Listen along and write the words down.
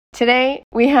Today,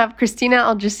 we have Christina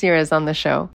Algeciras on the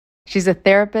show. She's a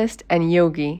therapist and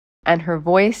yogi, and her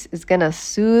voice is going to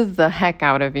soothe the heck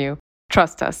out of you.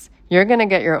 Trust us, you're going to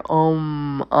get your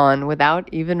on without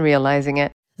even realizing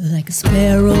it. Like a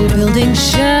sparrow building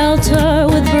shelter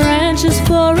with branches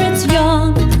for its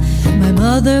young, my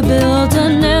mother built a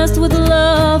nest with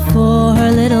love for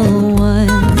her little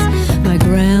ones. My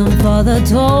grandfather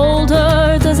told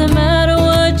her, doesn't matter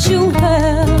what you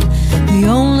have, the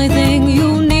only thing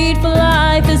you need for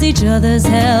life is each other's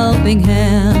helping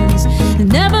hands.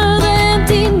 Never the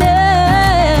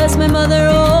emptiness, my mother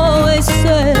always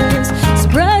says,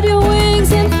 spread your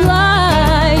wings and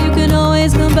fly, you can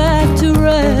always come back to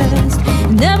rest.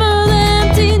 Never the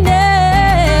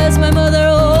emptiness, my mother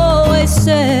always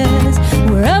says,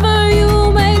 wherever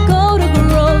you may go to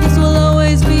grow, this will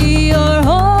always be your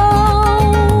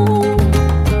home.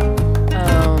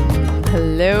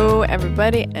 Hello,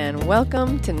 everybody, and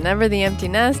welcome to Never the Empty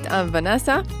Nest. I'm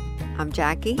Vanessa. I'm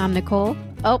Jackie. I'm Nicole.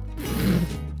 Oh.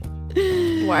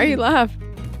 Why are you laughing?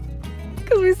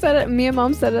 Because we said it, me and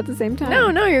Mom said it at the same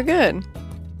time. No, you're good.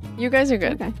 You guys are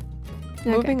good. Okay.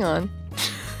 Moving on.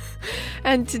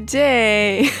 And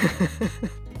today...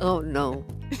 Oh, no.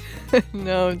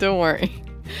 No, don't worry.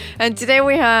 And today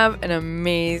we have an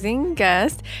amazing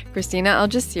guest, Christina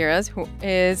Algeciras, who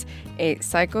is a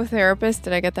psychotherapist.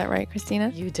 Did I get that right, Christina?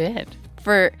 You did.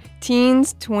 For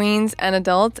teens, tweens, and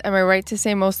adults. Am I right to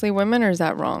say mostly women, or is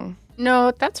that wrong?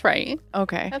 No, that's right.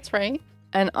 Okay. That's right.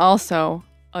 And also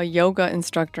a yoga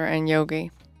instructor and yogi.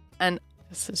 And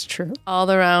This is true.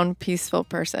 all-around peaceful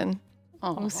person.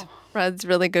 Oh, Spreads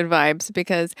really good vibes,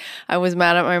 because I was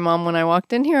mad at my mom when I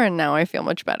walked in here, and now I feel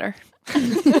much better.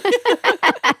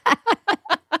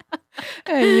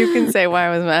 And you can say why I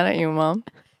was mad at you, Mom.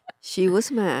 She was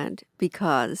mad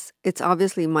because it's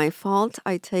obviously my fault.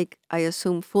 I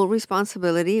assume full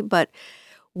responsibility, but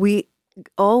we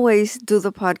always do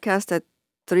the podcast at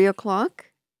 3:00,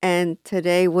 and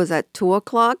today was at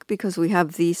 2:00 because we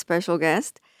have the special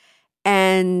guest.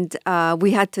 And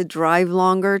we had to drive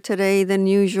longer today than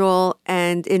usual.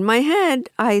 And in my head,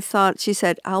 I thought, she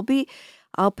said, I'll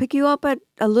pick you up at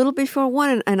a little before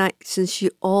 1. And since she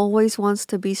always wants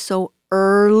to be so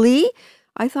early,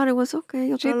 I thought it was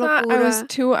okay. She thought I was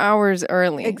 2 hours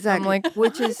early. Exactly. I'm like,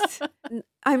 which is,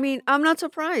 I mean, I'm not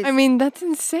surprised. I mean, that's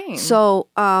insane. So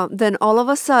then all of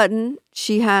a sudden,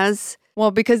 she has...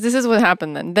 Well, because this is what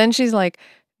happened then. Then she's like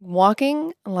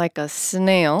walking like a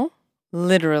snail,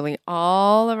 literally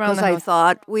all around the Because I house.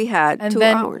 thought we had And 2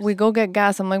 then hours. we go get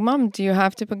gas. I'm like, Mom, do you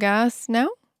have to put gas now?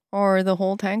 Or the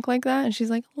whole tank like that? And she's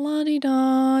like,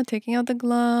 la-di-da, taking out the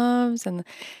gloves and the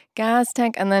gas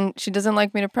tank. And then she doesn't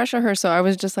like me to pressure her. So I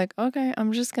was just like, okay,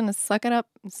 I'm just going to suck it up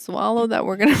and swallow that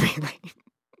we're going to be late.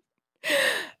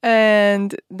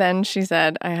 And then she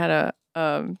said I had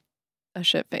a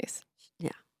shit face. Yeah.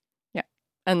 Yeah.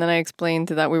 And then I explained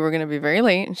that we were going to be very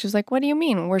late. And she was like, what do you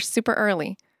mean? We're super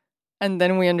early. And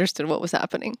then we understood what was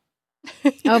happening.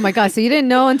 Oh my God. So you didn't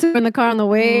know until you were in the car on the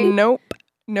way? Nope.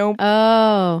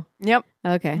 Oh. Yep.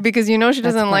 Okay. Because she That's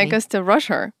doesn't like funny. us to rush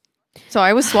her. So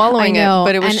I was swallowing I know. it,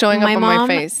 but it was And showing up my on my mom-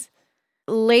 face.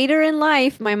 Later in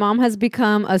life, my mom has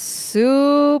become a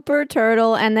super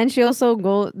turtle. And then she also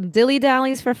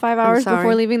dilly-dallies for 5 hours sorry.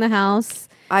 before leaving the house.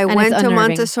 I and went it's to unnerving.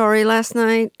 Montessori last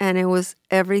night, and it was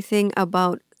everything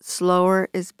about slower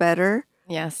is better,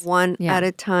 Yes. one Yeah. at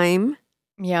a time.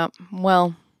 Yeah.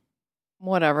 Well,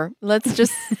 whatever. Let's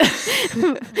just...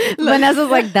 Vanessa's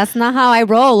like, that's not how I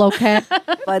roll, okay?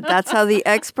 But that's how the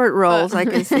expert rolls. I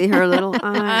can see her little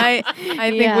eye. I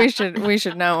think Yeah. we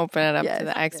should now open it up Yes. to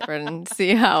the expert and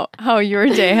see how your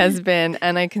day has been.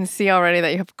 And I can see already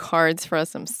that you have cards for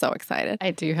us. I'm so excited. I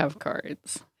do have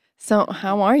cards. So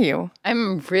how are you?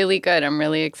 I'm really good. I'm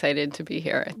really excited to be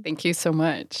here. Thank you so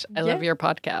much. I love your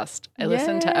podcast. I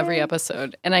listen to every Yay.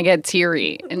 episode, and I get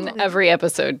teary in every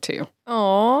episode too.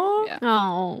 Oh, Yeah.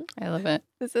 Oh. I love it.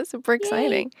 this is super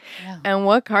exciting. Yeah. And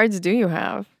what cards do you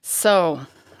have? So,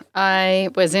 I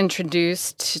was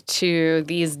introduced to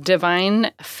these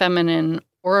divine feminine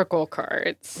oracle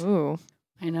cards. Ooh,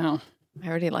 I know. I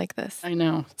already like this. I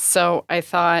know. So I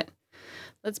thought,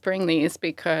 let's bring these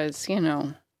because,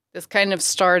 this kind of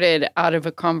started out of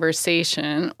a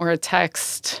conversation or a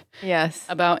text Yes,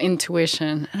 about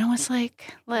intuition. And I was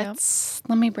like, let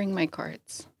me bring my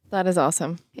cards. that is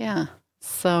awesome. Yeah.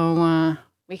 So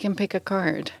we can pick a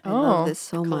card. I love Oh, this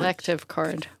so much. Collective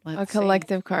card. a Let's see.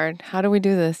 collective card. How do we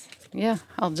do this? Yeah.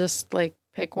 I'll just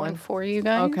pick one one. for you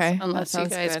guys. Okay, that Unless you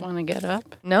sounds guys good. want to get up.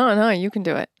 No, you can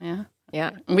do it. Yeah.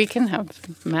 Yeah. We can have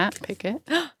Matt pick it.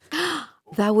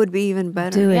 That would be even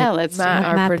better. Do it. Yeah, let's do Matt, it.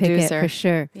 our Matt Pickett, producer. for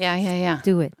sure. Yeah.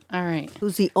 Do it. All right.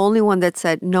 Who's the only one that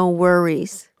said no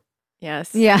worries.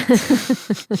 Yes. Yeah.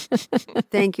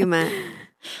 Thank you, Matt.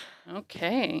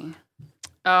 Okay.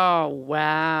 Oh,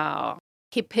 wow.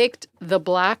 He picked the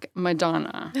Black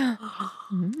Madonna.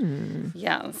 Mm.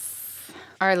 Yes.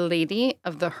 Our Lady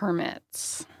of the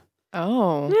Hermits.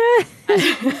 Oh.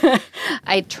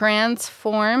 I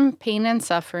transform pain and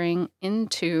suffering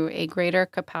into a greater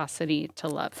capacity to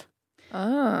love.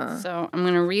 Ah. So I'm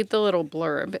going to read the little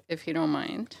blurb, if you don't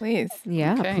mind. Please.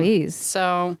 Yeah, Okay. please.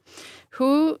 So,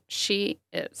 who she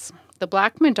is. The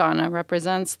Black Madonna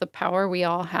represents the power we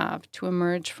all have to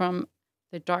emerge from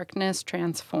the darkness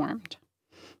transformed.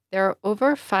 There are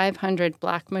over 500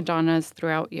 Black Madonnas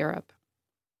throughout Europe.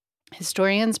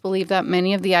 Historians believe that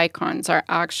many of the icons are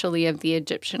actually of the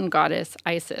Egyptian goddess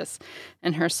Isis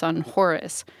and her son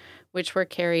Horus, which were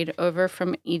carried over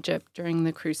from Egypt during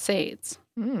the Crusades.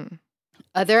 Mm.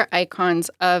 Other icons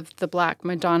of the Black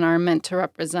Madonna are meant to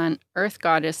represent earth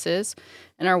goddesses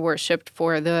and are worshipped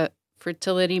for the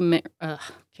fertility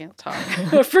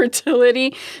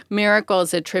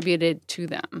miracles attributed to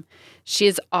them. She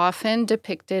is often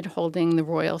depicted holding the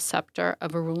royal scepter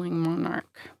of a ruling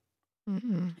monarch.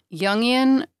 Mm-mm.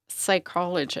 Jungian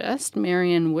psychologist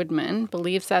Marion Woodman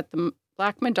believes that the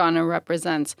Black Madonna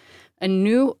represents a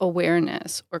new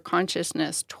awareness or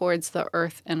consciousness towards the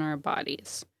earth and our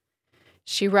bodies.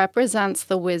 She represents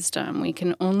the wisdom we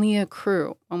can only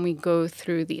accrue when we go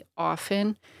through the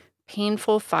often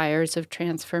painful fires of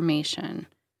transformation.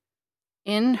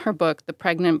 In her book, The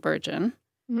Pregnant Virgin,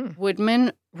 Mm.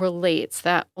 Woodman relates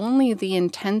that only the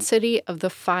intensity of the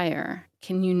fire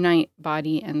can unite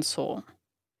body and soul.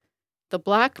 The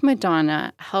Black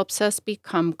Madonna helps us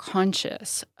become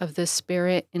conscious of the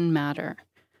spirit in matter,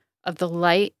 of the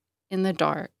light in the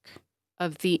dark,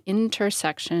 of the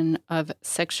intersection of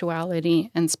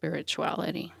sexuality and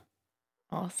spirituality.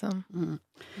 Awesome.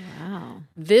 Wow.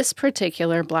 This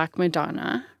particular Black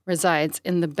Madonna resides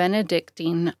in the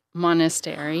Benedictine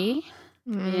monastery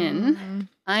in Mm.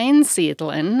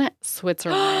 Einsiedeln,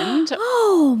 Switzerland,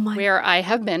 Oh my! where I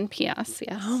have been. P.S.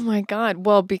 Yes. Oh my God.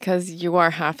 Well, because you are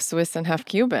half Swiss and half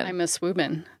Cuban. I'm a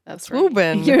swoobin. That's right.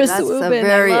 Swoobin. You're a That's swoobin. a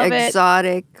very I love it.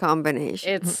 exotic combination.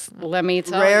 It's, let me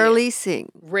tell you, Rarely seen.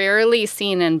 rarely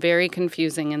seen and very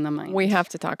confusing in the mind. We have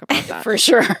to talk about that. For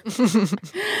sure.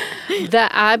 The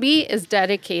abbey is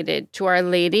dedicated to Our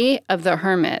Lady of the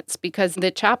Hermits because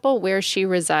the chapel where she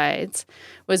resides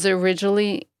was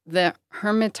originally the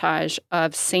Hermitage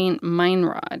of Saint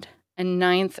Meinrad, a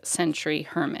 9th century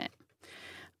hermit.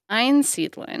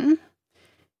 Einsiedeln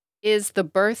is the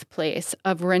birthplace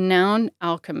of renowned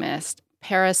alchemist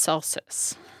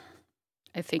Paracelsus.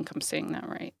 I think I'm saying that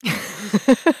right.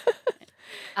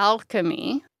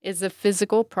 Alchemy is the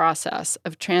physical process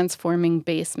of transforming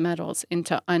base metals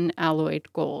into unalloyed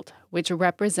gold, which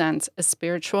represents a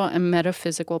spiritual and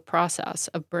metaphysical process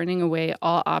of burning away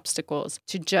all obstacles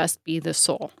to just be the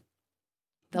soul.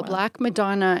 The Wow. Black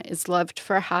Madonna is loved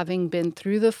for having been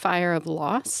through the fire of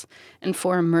loss and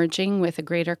for emerging with a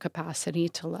greater capacity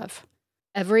to love.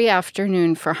 Every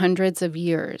afternoon for hundreds of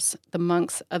years, the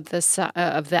monks of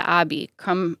the abbey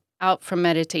come out from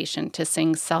meditation to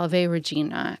sing Salve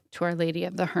Regina to Our Lady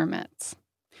of the Hermits.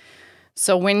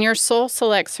 So when your soul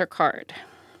selects her card,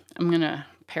 I'm going to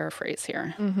paraphrase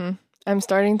here. Mm-hmm. I'm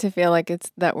starting to feel like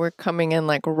it's that we're coming in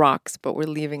like rocks, but we're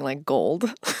leaving like gold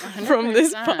from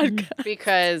this 100%, podcast.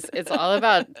 because it's all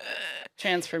about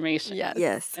transformation. Yes.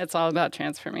 Yes. It's all about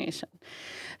transformation.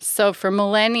 So for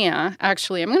millennia,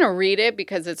 actually, I'm going to read it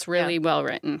because it's really well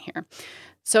written here.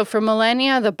 So for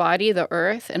millennia, the body, the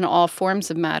earth, and all forms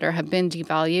of matter have been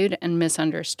devalued and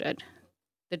misunderstood.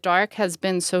 The dark has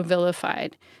been so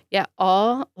vilified, yet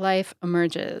all life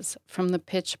emerges from the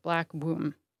pitch black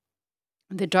womb.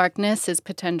 The darkness is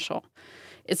potential.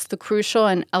 It's the crucial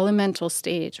and elemental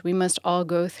stage we must all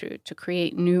go through to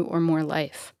create new or more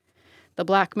life. The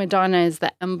Black Madonna is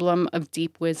the emblem of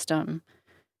deep wisdom,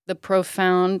 the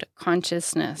profound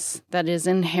consciousness that is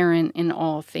inherent in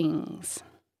all things.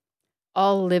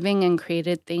 All living and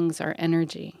created things are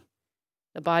energy.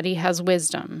 The body has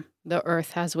wisdom, the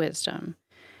earth has wisdom,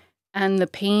 and the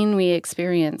pain we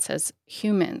experience as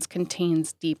humans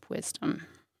contains deep wisdom.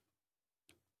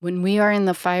 When we are in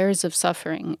the fires of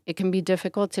suffering, it can be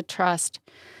difficult to trust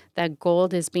that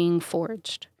gold is being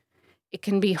forged. It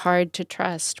can be hard to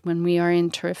trust when we are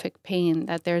in terrific pain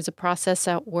that there's a process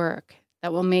at work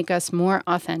that will make us more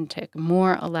authentic,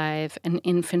 more alive, and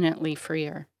infinitely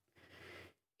freer.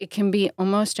 It can be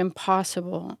almost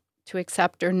impossible to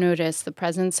accept or notice the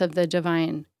presence of the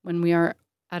divine when we are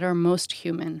at our most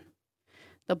human.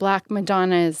 The Black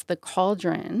Madonna is the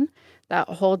cauldron that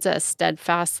holds us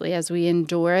steadfastly as we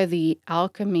endure the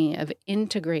alchemy of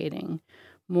integrating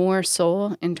more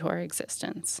soul into our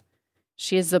existence.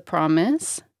 She is the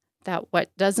promise that what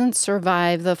doesn't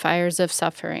survive the fires of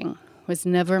suffering was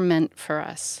never meant for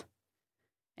us.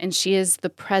 And she is the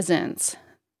presence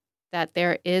that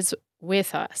there is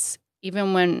with us,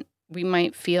 even when we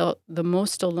might feel the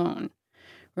most alone,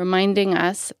 reminding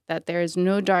us that there is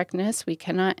no darkness we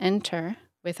cannot enter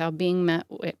without being met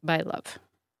by love.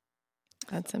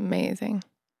 That's amazing.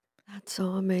 That's so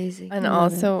amazing. And I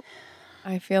love also,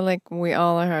 I feel like we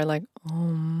all are like,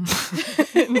 in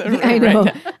the room I know.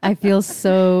 right now. I feel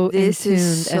so This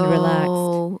is in tuned and relaxed.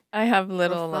 so I have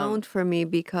little profound for me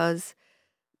because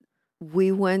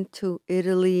we went to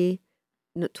Italy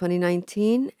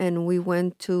 2019 and we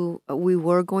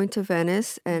were going to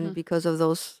Venice, and Mhm. because of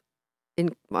those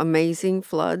amazing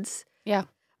floods, Yeah.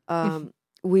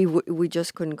 we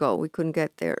just couldn't go. We couldn't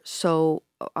get there. So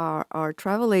our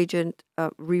travel agent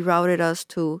rerouted us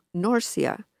to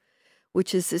Norcia,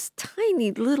 which is this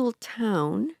tiny little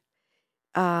town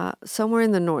somewhere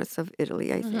in the north of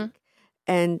Italy, I think.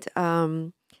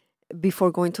 And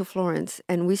before going to Florence,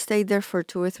 and we stayed there for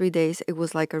 2 or 3 days. It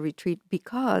was like a retreat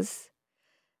because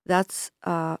that's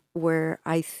where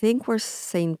I think where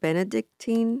Saint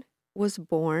Benedictine was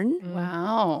born.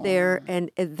 Wow. There,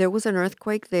 and there was an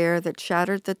earthquake there that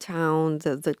shattered the town,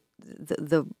 the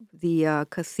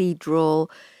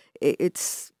cathedral.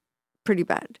 It's pretty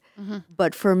bad. Mhm.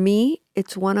 But for me,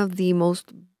 it's one of the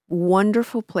most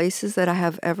wonderful places that I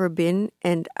have ever been.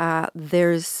 And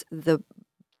there's the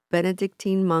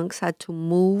Benedictine monks had to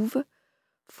move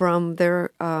from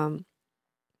their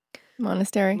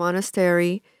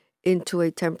monastery into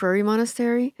a temporary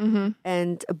monastery.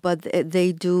 But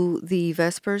they do the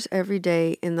Vespers every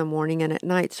day in the morning and at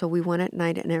night. So we went at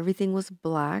night and everything was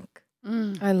black.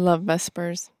 I love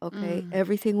Vespers. Okay.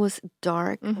 Everything was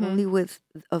dark, Mhm. only with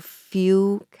a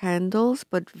few candles,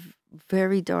 but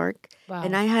very dark. Wow.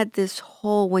 And I had this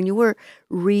whole, when you were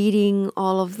reading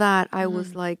all of that, I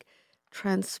was like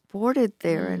transported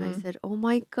there. And I said, oh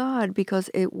my God, because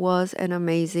it was an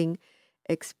amazing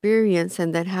experience.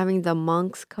 And then having the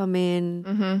monks come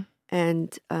in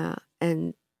and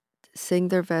sing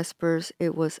their Vespers,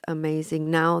 it was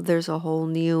amazing. Now there's a whole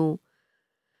new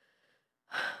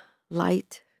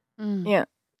light Yeah.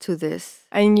 to this.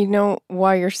 And you know,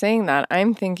 while you're saying that,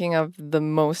 I'm thinking of the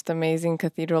most amazing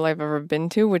cathedral I've ever been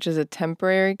to, which is a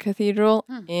temporary cathedral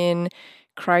in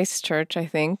Christchurch, I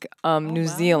think, New wow.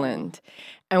 Zealand.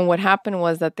 And what happened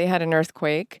was that they had an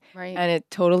earthquake Right. and it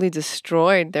totally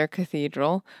destroyed their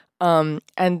cathedral. And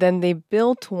then they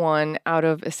built one out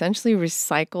of essentially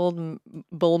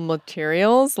recyclable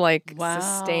materials, like Wow.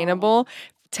 sustainable,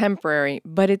 temporary.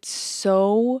 But it's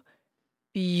so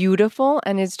beautiful,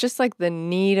 and it's just like the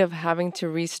need of having to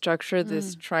restructure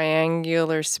this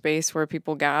triangular space where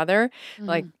people gather.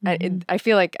 Like I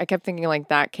feel like I kept thinking like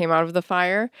that came out of the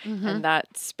fire, and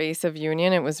that space of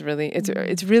union. It was really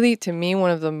it's really to me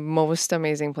one of the most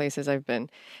amazing places I've been.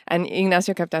 And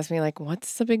Ignacio kept asking me like,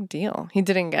 "What's the big deal?" He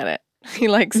didn't get it. He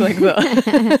likes like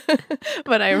the,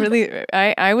 but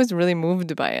I was really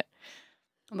moved by it.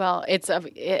 Well, it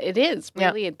is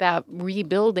really that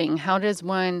rebuilding. How does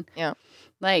one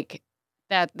like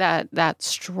that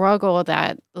struggle,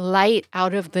 that light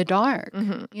out of the dark,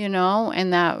 you know,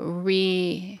 and that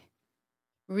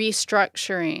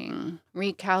restructuring,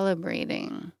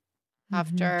 recalibrating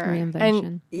after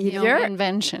Reinvention.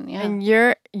 reinvention. Yeah. And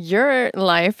your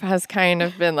life has kind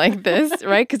of been like this,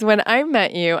 right? Because when I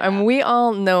met you, and we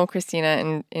all know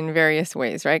Christina in various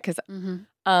ways, right? Because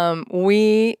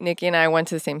Nikki and I went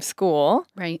to the same school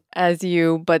Right. as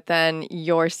you, but then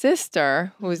your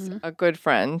sister, who's a good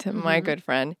friend, my good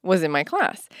friend, was in my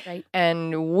class. Right.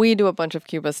 And we do a bunch of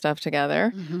Cuba stuff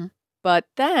together. But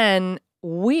then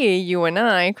you and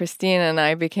I, Christina and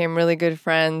I, became really good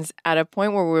friends at a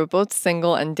point where we were both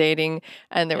single and dating.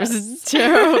 And there was this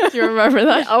terrible, do you remember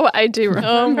that? Oh, I do remember.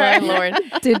 Oh, my Lord.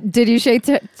 Did you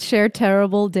share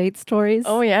terrible date stories?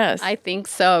 Oh, yes. I think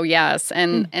so, yes.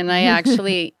 And I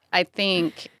actually, I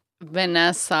think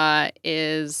Vanessa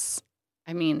is,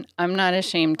 I mean, I'm not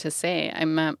ashamed to say I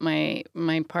met my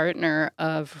partner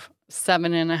of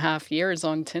 7.5 years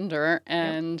on Tinder,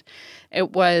 and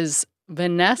it was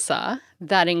Vanessa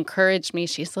that encouraged me.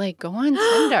 She's like, go on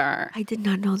Tinder. I did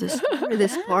not know this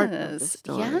part of the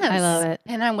story. Yes. I love it.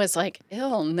 And I was like,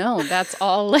 ew, no, that's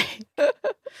all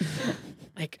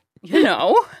like, you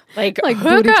know, like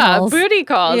booty calls. booty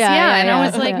calls. Yeah, Yeah. yeah, And I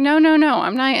was yeah. like, no,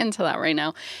 I'm not into that right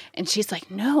now. And she's like,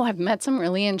 no, I've met some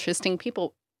really interesting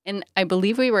people. And I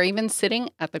believe we were even sitting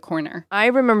at the corner. I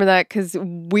remember that because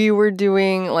we were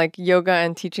doing like yoga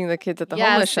and teaching the kids at the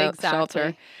homeless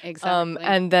shelter. Exactly.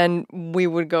 And then we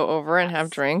would go over and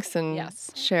have drinks and Yes.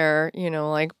 share,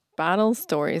 like battle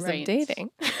stories Right. of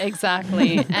dating.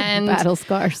 Exactly. And Battle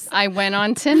scars. I went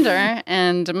on Tinder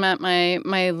and met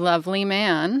my lovely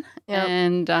man. Yep.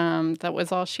 And that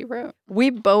was all she wrote. We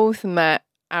both met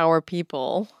our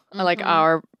people, like Mhm.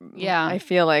 our, Yeah. I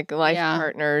feel like life Yeah.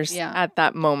 partners Yeah. at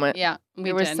that moment. Yeah, we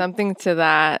There was did. something to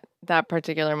that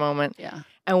particular moment. Yeah.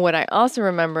 And what I also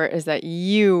remember is that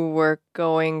you were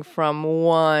going from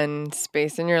one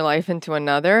space in your life into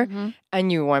another, Mhm.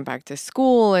 and you went back to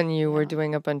school and you were Yeah.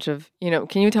 doing a bunch of,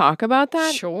 can you talk about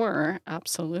that? Sure,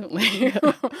 absolutely.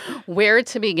 Where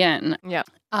to begin? Yeah.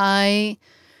 I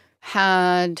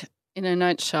had, in a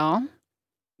nutshell,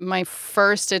 my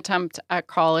first attempt at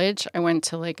college. I went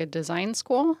to like a design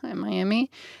school in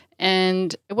Miami,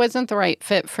 and it wasn't the right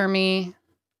fit for me.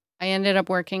 I ended up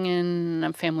working in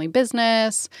a family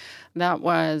business that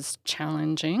was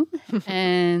challenging.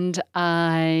 And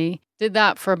I did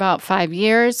that for about 5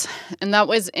 years. And that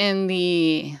was in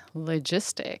the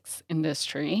logistics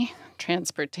industry,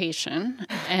 transportation.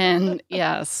 And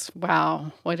yes,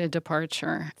 wow, what a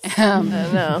departure. I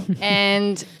know.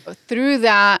 And through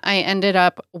that, I ended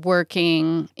up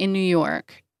working in New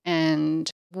York and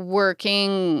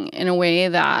working in a way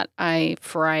that I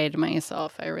fried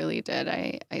myself. I really did.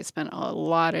 I spent a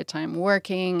lot of time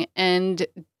working and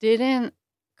didn't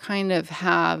kind of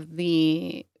have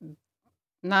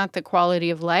not the quality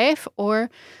of life or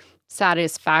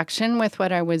satisfaction with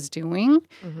what I was doing.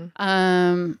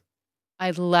 Mhm.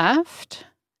 I left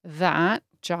that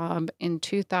job in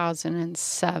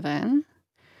 2007.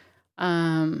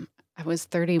 I was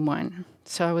 31.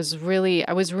 So I was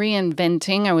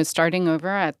reinventing. I was starting over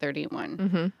at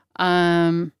 31.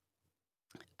 Mhm.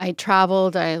 I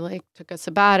traveled. I took a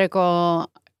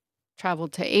sabbatical,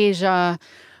 traveled to Asia,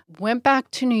 went back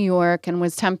to New York and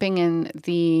was temping in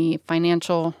the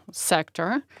financial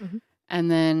sector. Mhm.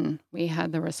 And then we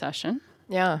had the recession.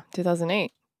 Yeah,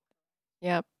 2008.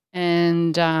 Yep.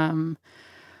 And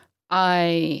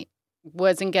I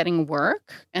wasn't getting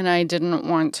work and I didn't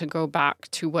want to go back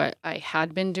to what I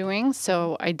had been doing.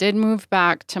 So I did move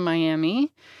back to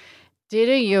Miami, did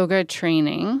a yoga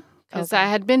training because I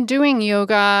Okay. had been doing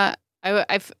yoga.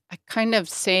 I kind of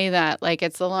say that like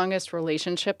it's the longest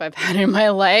relationship I've had in my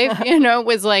life. It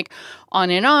was like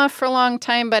on and off for a long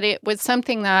time, but it was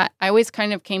something that I always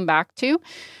kind of came back to.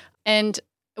 And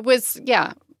it was,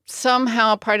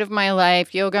 somehow part of my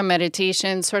life, yoga,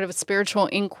 meditation, sort of a spiritual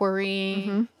inquiry.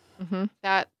 Mhm. Mhm.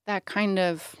 That kind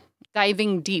of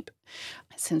diving deep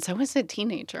since I was a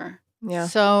teenager. Yeah.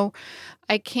 So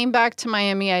I came back to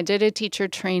Miami. I did a teacher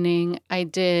training. I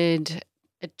did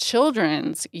a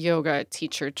children's yoga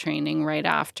teacher training right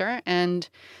after. And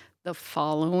the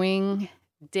following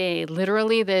day,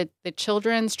 literally the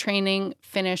children's training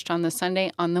finished on the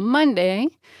Sunday. On the Monday,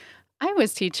 I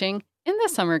was teaching in the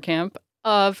summer camp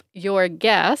of your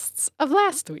guests of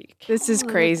last week. This is Oh,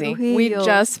 the crazy. We Trujillos.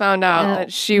 just found out Yeah.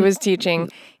 that she was teaching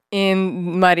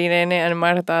in Marirene and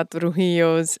Marta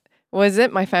Trujillo's, was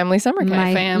it My Family Summer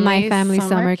Camp? My family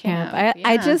summer camp. I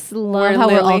Yeah. just love Where how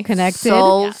we're all Lily connected.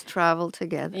 Souls travel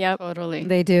together. Yep. Totally.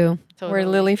 They do. Totally. Where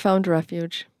Lily found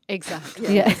refuge.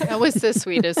 Exactly. Yeah. That was the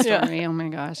sweetest Yeah. story. Oh my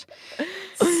gosh.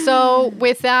 So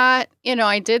with that,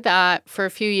 I did that for a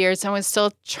few years. I was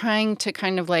still trying to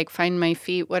kind of like find my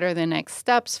feet. What are the next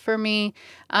steps for me?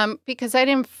 Because I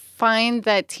didn't find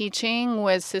that teaching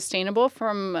was sustainable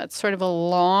from sort of a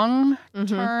long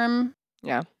term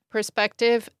Yeah.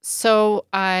 perspective. So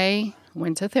I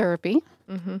went to therapy.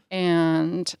 Mm-hmm.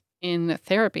 And in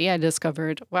therapy, I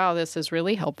discovered, wow, this is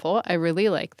really helpful. I really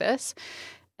like this.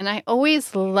 And I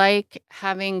always like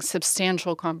having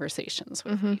substantial conversations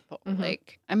with Mhm, people. mhm.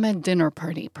 Like I'm a dinner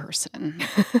party person,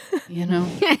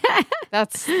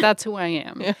 That's who I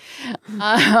am. Yeah.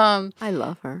 I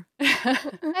love her.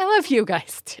 I love you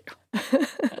guys too.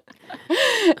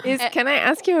 Can I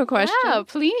ask you a question? Yeah,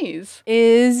 please.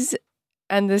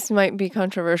 And this might be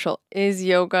controversial, is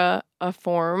yoga a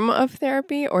form of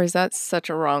therapy, or is that such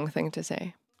a wrong thing to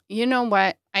say? You know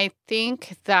what? I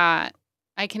think that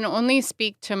I can only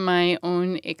speak to my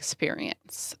own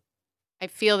experience. I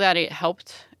feel that it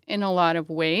helped in a lot of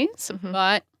ways, Mhm.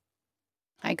 but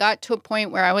I got to a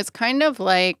point where I was kind of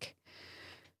like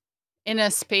in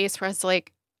a space where I was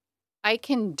like, I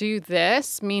can do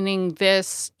this, meaning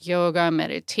this yoga,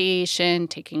 meditation,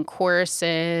 taking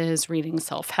courses, reading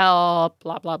self-help,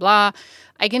 blah, blah, blah.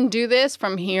 I can do this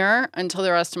from here until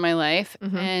the rest of my life.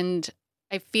 Mhm. And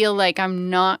I feel like I'm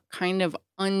not kind of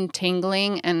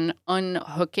untangling and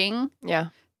unhooking Yeah.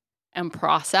 and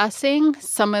processing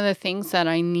some of the things that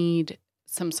I need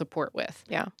some support with.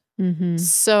 Yeah. Mm-hmm.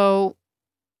 So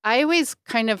I always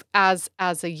kind of, as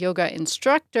a yoga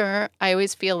instructor, I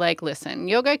always feel like, listen,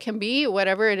 yoga can be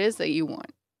whatever it is that you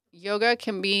want. Yoga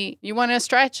can be, you want to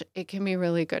stretch, it can be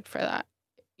really good for that.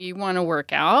 You want to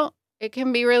work out, it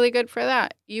can be really good for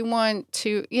that. You want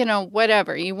to,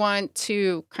 whatever. You want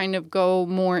to kind of go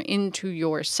more into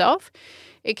yourself,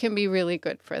 it can be really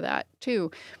good for that too.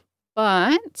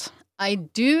 But I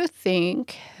do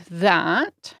think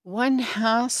that one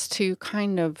has to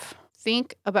kind of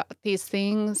think about these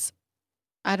things.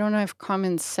 I don't know if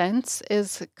common sense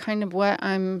is kind of what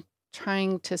I'm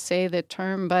trying to say, the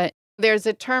term, but there's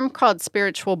a term called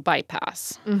spiritual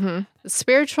bypass. Mm-hmm.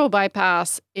 Spiritual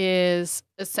bypass is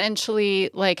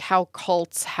essentially like how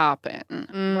cults happen,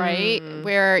 right?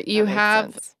 Where you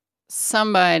have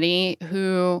somebody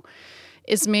who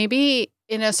is maybe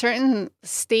in a certain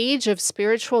stage of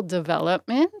spiritual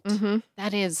development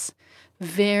that is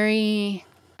very,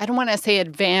 I don't want to say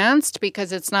advanced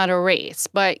because it's not a race,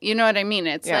 but you know what I mean?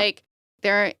 It's like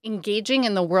they're engaging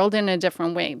in the world in a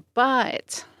different way.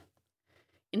 But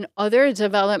in other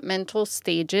developmental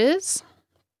stages,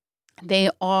 they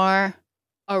are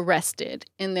arrested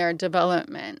in their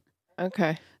development.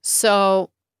 Okay. So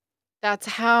that's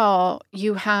how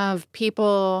you have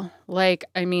people like,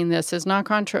 I mean, this is not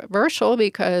controversial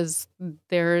because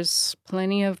there's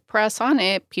plenty of press on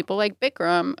it. People like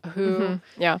Bikram who,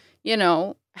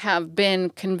 have been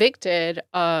convicted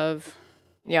of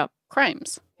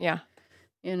crimes. Yeah.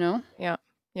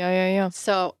 Yeah.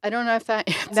 So I don't know if that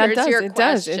answers your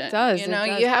question. It does.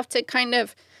 You have to kind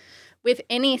of, with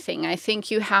anything, I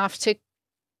think you have to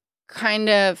kind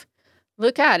of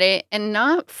look at it and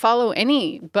not follow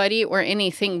anybody or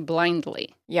anything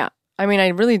blindly. Yeah. I mean, I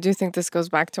really do think this goes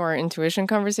back to our intuition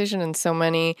conversation and so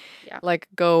many like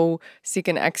go seek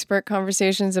an expert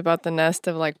conversations about the nest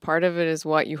of like part of it is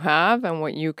what you have and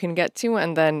what you can get to.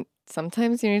 And then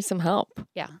sometimes you need some help.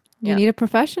 Yeah. You need a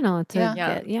professional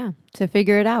to to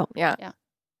figure it out. Yeah.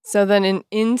 So then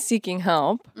in seeking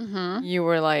help, you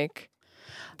were like,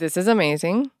 this is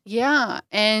amazing. Yeah.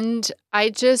 And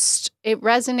it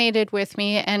resonated with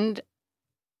me. And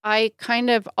I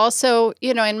kind of also,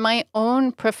 in my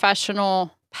own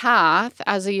professional path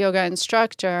as a yoga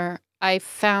instructor, I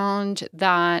found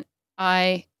that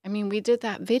we did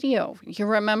that video. You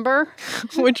remember?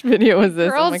 Which video was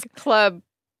this? Girls Club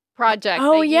project.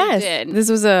 Oh, that yes. You did. This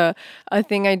was a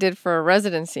thing I did for a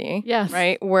residency. Yes.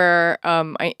 Right? Where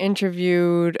I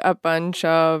interviewed a bunch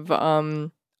of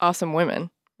awesome women.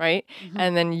 Right?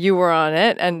 And then you were on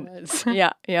it. And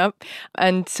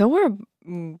and so were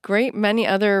great many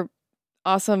other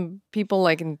awesome people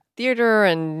like in theater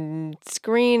and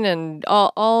screen and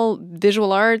all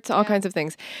visual arts, all kinds of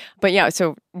things. But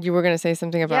so you were going to say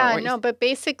something about but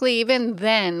basically even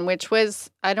then, which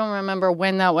was, I don't remember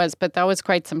when that was, but that was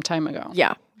quite some time ago.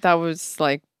 Yeah, that was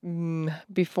like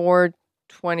before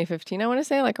 2015, I want to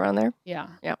say, like around there. Yeah.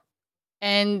 Yeah.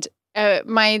 And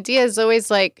my idea is always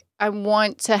like, I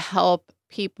want to help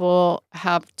people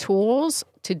have tools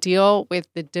to deal with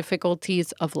the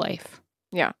difficulties of life.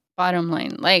 Yeah. Bottom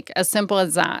line, like as simple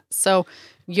as that. So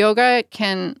yoga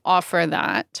can offer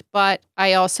that. But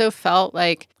I also felt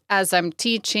like as I'm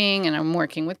teaching and I'm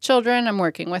working with children, I'm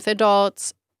working with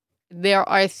adults, there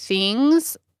are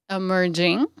things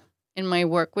emerging in my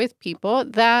work with people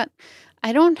that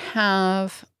I don't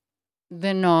have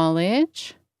the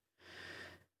knowledge.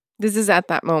 This is at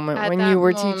that moment when you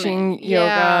were teaching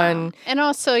yoga and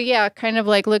also, kind of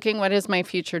like looking, what is my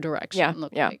future direction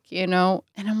look like, And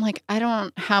I'm like, I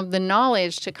don't have the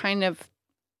knowledge to kind of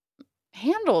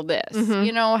handle this.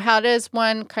 How does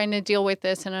one kind of deal with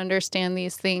this and understand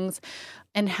these things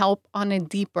and help on a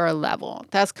deeper level?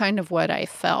 That's kind of what I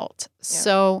felt. Yeah.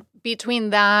 So between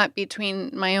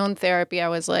my own therapy, I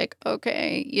was like,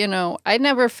 okay, I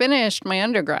never finished my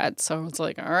undergrad. So I was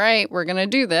like, all right, we're going to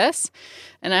do this.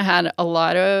 And I had a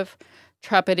lot of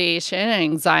trepidation and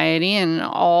anxiety and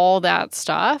all that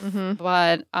stuff.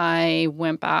 But I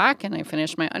went back and I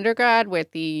finished my undergrad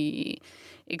with the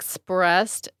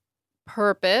expressed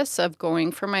purpose of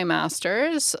going for my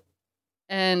master's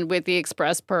and with the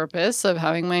express purpose of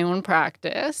having my own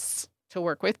practice to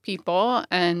work with people.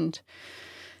 And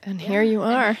here you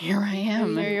are. And here I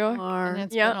am. Here you are. And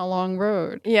it's been a long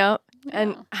road. Yeah.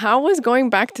 And how was going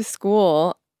back to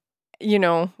school?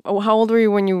 How old were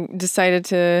you when you decided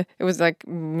to, it was like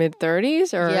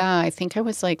mid-30s or? Yeah, I think I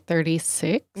was like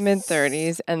 36.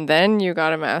 Mid-30s. And then you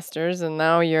got a master's and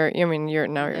now you're a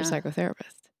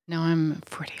psychotherapist. Now I'm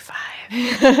 45.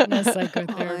 I'm a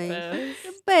psychotherapist.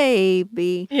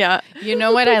 Baby. Yeah. You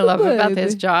know what I love about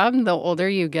this job? The older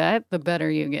you get, the better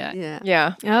you get. Yeah.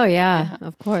 Yeah. Oh yeah,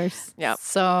 of course. Yeah.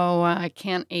 So I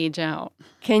can't age out.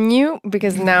 Can you?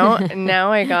 Because now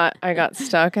I got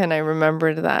stuck and I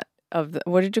remembered that of the,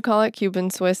 what did you call it? Cuban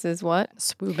Swiss is what?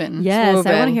 Swoobin. Yes, I want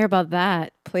Swoobin. to hear about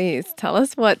that. Please tell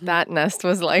us what that nest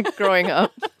was like growing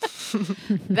up.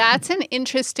 That's an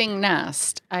interesting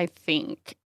nest, I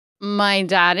think. My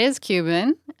dad is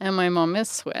Cuban and my mom is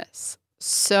Swiss.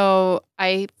 So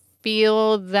I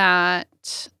feel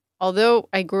that although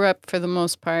I grew up for the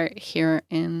most part here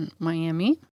in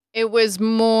Miami, it was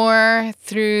more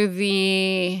through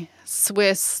the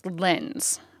Swiss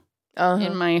lens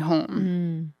in my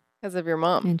home. Because of your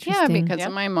mom. Yeah, Interesting. because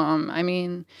of my mom. I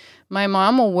mean, my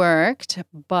mom worked,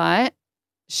 but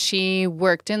she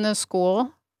worked in the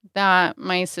school that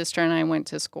my sister and I went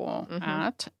to school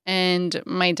at. And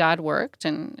my dad worked,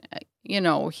 and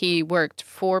he worked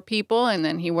for people and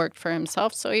then he worked for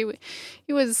himself. So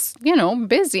he was,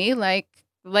 busy like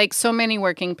so many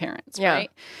working parents, Yeah.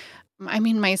 right? I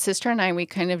mean, my sister and I, we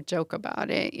kind of joke about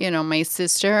it. My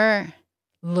sister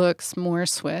looks more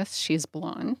Swiss. She's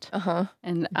blonde.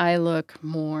 And I look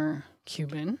more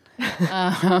Cuban.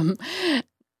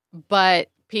 But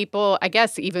people, I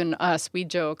guess even us, we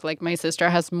joke, like my sister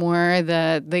has more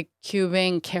the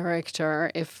Cuban character,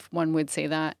 if one would say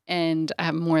that, and I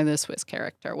have more the Swiss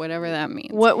character, whatever that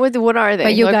means. What are they?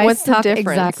 But you Like, guys what's the talk difference?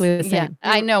 exactly the same.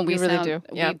 Yeah, I know we you really sound, do.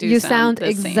 we Yeah. do You sound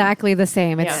the same. exactly the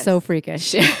same. It's Yes. so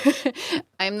freakish.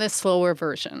 I'm the slower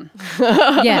version.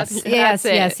 Yes, yes, That's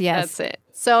it. yes, yes. That's it.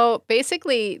 So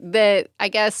basically, I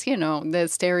guess, the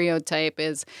stereotype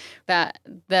is that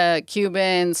the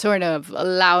Cuban sort of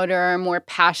louder, more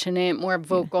passionate, more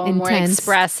vocal, more Intense.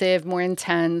 expressive, more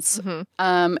intense.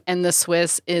 And the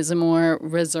Swiss is more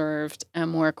reserved and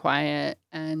more quiet.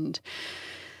 And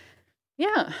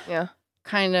Yeah.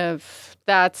 kind of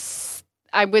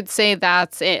I would say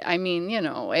that's it. I mean,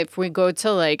 if we go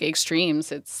to like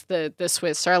extremes, it's the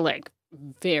Swiss are like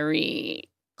very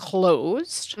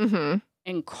closed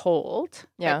and cold.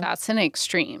 Yeah. But that's an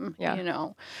extreme. Yeah.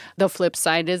 The flip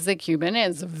side is the Cuban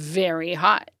is very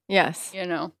hot, Yes.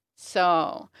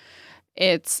 So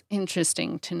it's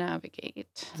interesting to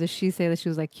navigate. Does she say that she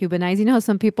was like Cubanized? You know how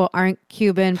some people aren't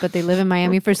Cuban, but they live in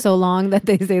Miami for so long that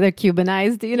they say they're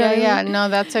Cubanized? You know? what I Yeah, mean? no,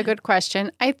 that's a good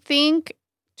question. I think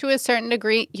to a certain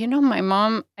degree,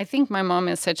 I think my mom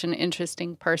is such an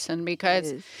interesting person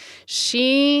because It is.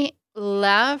 she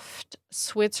left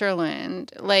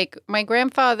Switzerland. Like my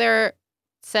grandfather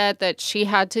said that she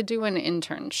had to do an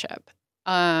internship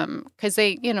because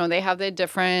they have the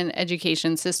different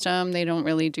education system. They don't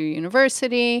really do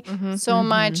university so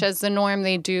much as the norm.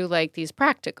 They do like these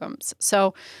practicums.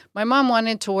 So my mom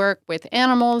wanted to work with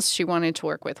animals. She wanted to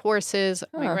work with horses.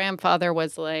 My grandfather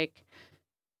was like,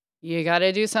 you got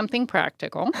to do something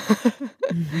practical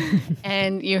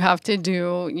and you have to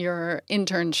do your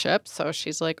internship. So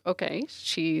she's like, okay.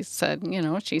 She said,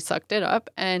 she sucked it up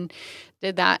and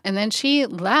did that. And then she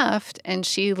left,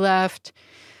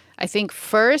 I think,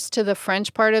 first to the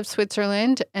French part of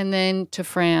Switzerland and then to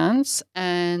France.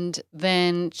 And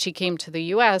then she came to the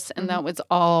U.S. and that was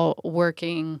all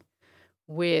working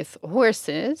with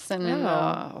horses and in the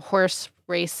horse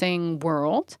racing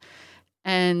world.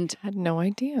 And I had no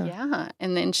idea. yeah,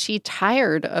 and then she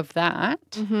tired of that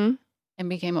and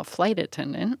became a flight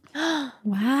attendant.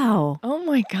 Wow. Oh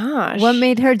my gosh. What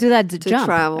made her do that to jump?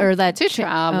 travel. Or that To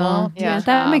travel. Oh, yeah, To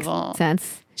that travel. makes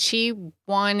sense. She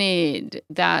wanted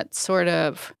that sort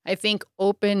of, I think,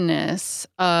 openness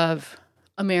of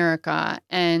America.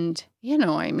 And,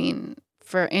 I mean,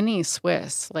 for any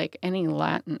Swiss, like any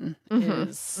Latin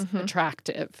is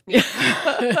attractive.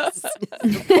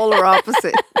 The polar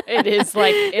opposite. It is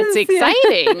like, it's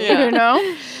exciting,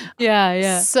 Yeah,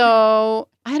 yeah. So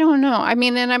I don't know. I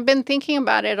mean, and I've been thinking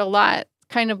about it a lot,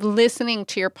 kind of listening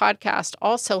to your podcast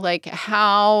also, like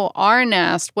what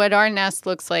our nest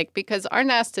looks like, because our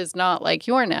nest is not like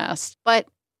your nest. But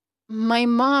my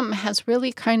mom has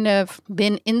really kind of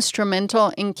been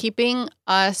instrumental in keeping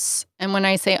us, and when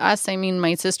I say us, I mean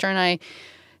my sister and I,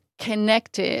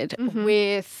 connected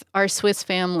with our Swiss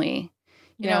family.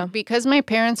 You know, because my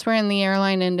parents were in the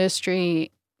airline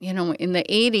industry, in the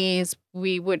 80s,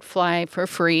 we would fly for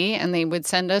free and they would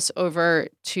send us over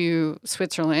to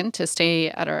Switzerland to stay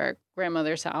at our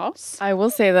grandmother's house. I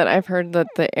will say that I've heard that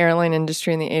the airline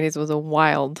industry in the 80s was a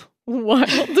wild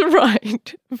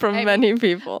ride for many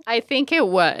people. I think it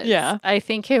was. Yeah. I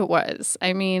think it was.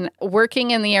 I mean,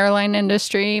 working in the airline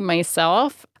industry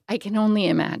myself, I can only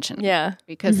imagine. Yeah.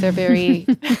 Because they're very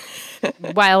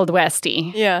Wild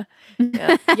Westy. Yeah.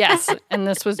 Yes. And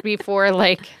this was before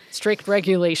like strict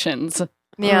regulations.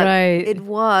 Yeah. Right. It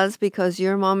was because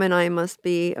your mom and I must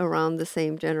be around the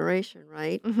same generation,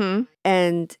 right? Mm-hmm.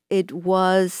 And it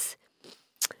was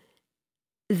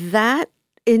that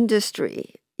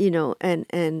industry,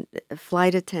 and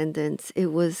flight attendants, it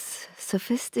was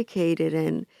sophisticated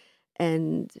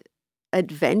and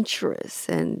adventurous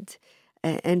and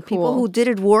people Cool. who did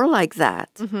it were like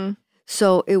that. Mm-hmm.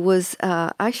 So it was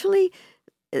actually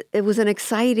it was an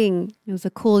exciting, It was a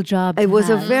cool job. it to was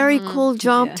a have. very cool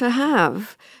job Yeah. to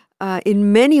have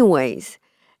in many ways.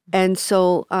 And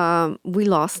so we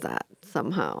lost that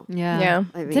somehow. Yeah. Yeah.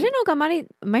 I mean, Didn't Ogamari,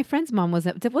 my friend's mom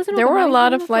wasn't Oh, There were a Ogamari's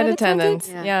lot mom of a flight attendants.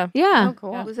 Yeah. Yeah. Yeah. Oh,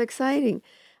 cool. it was exciting.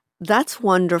 That's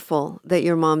wonderful that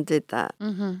your mom did that.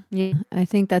 Mm-hmm. Yeah. I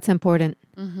think that's important.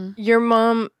 Mm-hmm. Your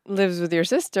mom lives with your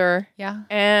sister, Yeah.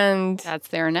 and That's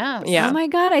their nest. Yeah. Oh my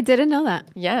God, I didn't know that.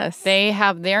 yes, They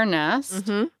have their nest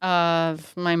Mhm.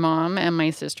 of my mom and my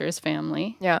sister's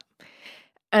family.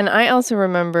 And I also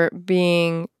remember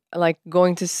being like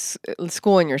going to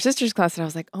school in your sister's class, and I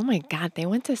was like, "Oh my God, they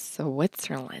went to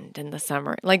Switzerland in the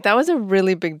summer!" Like that was a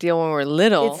really big deal when we were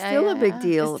little. It's still a big yeah.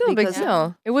 deal. It's still a big because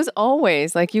deal. It was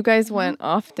always like you guys went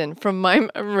often, from my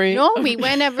memory. No, we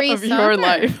went every of summer. your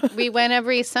life. We went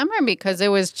every summer because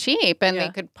it was cheap and Yeah.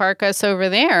 they could park us over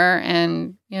there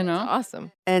and,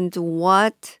 Awesome. And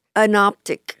what an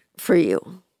optic for you.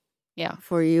 Yeah.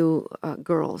 For you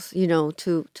girls,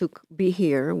 to be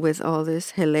here with all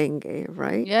this Helenge,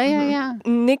 right? Yeah, yeah, yeah.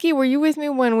 Nikki, were you with me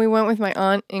when we went with my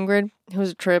aunt Ingrid? It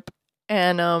was a trip,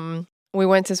 and we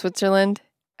went to Switzerland,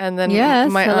 and then Yes.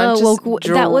 my hello. aunt just Well,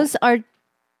 drove. that was our.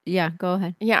 Yeah, go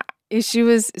ahead. Yeah,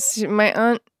 my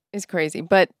aunt is crazy,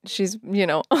 but she's,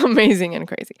 amazing and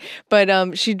crazy. But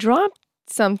she dropped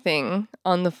something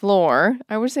on the floor.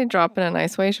 I would say drop in a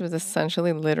nice way. She was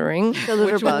essentially littering, a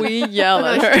litter which bug. we yell No,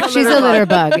 at she's her. a She's a litter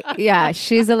bug. Yeah,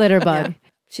 she's a litter bug.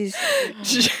 She's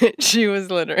she was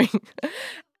littering.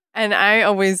 And I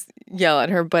always yell at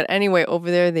her. But anyway, over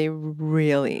there, they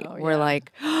really were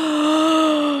like,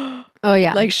 Oh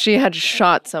yeah. like she had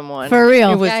shot someone. For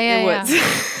real. It was, Yeah, yeah, it yeah. was,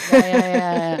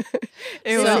 Yeah.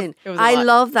 it was, Listen, it was a I lot.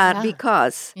 love that Yeah.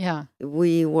 because Yeah.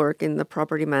 we work in the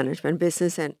property management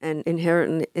business, and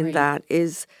inherent in Right. that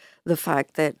is the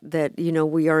fact that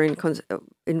we are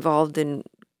involved in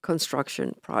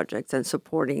construction projects and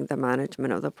supporting the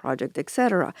management of the project,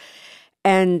 etc.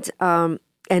 And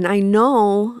I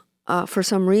know for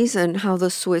some reason how the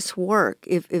Swiss work.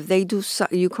 If they do,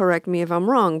 you correct me if I'm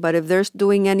wrong, but if they're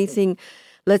doing anything,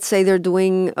 let's say they're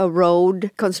doing a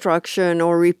road construction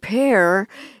or repair,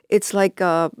 it's like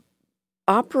a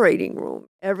operating room.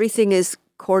 Everything is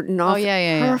cordoned off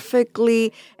yeah.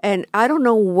 perfectly. And I don't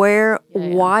know Yeah.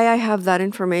 why I have that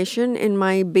information in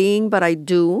my being, but I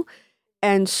do.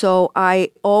 And so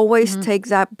I always take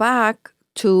that back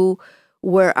to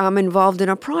where I'm involved in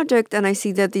a project and I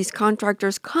see that these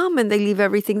contractors come and they leave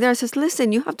everything there. I says,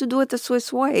 listen, you have to do it the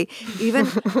Swiss way. Even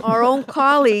our own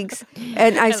colleagues.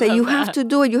 And I say, you have to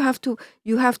do it. You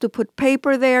have to put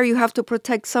paper there. You have to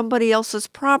protect somebody else's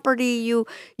property.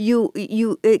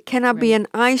 It cannot be an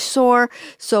eyesore.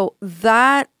 So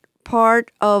that part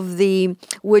of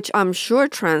which I'm sure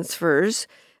transfers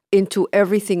into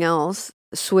everything else,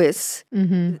 Swiss,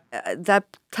 Mm-hmm. that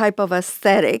type of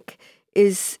aesthetic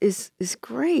is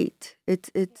great.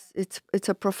 It's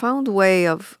a profound way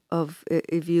of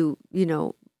if you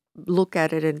look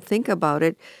at it and think about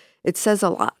it, it says a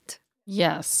lot.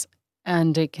 Yes.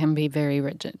 And it can be very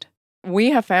rigid.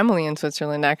 We have family in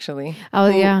Switzerland, actually.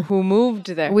 Oh, who, yeah. who moved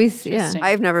there. Yeah. Interesting.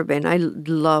 I've never been. I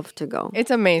love to go.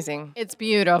 It's amazing. It's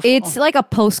beautiful. It's like a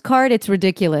postcard. It's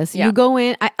ridiculous. Yeah. You go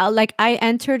in. I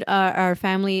entered our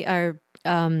family,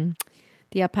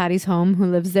 the Patty's home who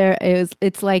lives there.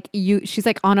 It's like she's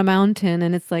like on a mountain,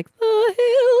 and it's like the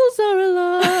hills are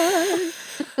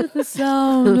alive with the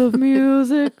sound of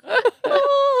music.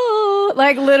 Oh,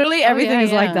 like literally everything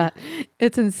is like yeah. that.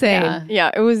 It's insane. Yeah.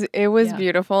 Yeah, it was Yeah.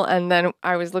 beautiful. And then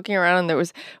I was looking around, and there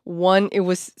was one. It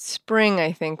was spring,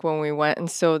 I think, when we went, and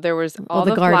so there was all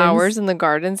the the gardens. flowers in the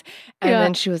gardens. And Yeah.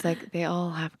 then she was like, "They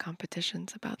all have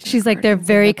competitions about." Their She's like, they're gardens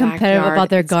in very the competitive backyard. about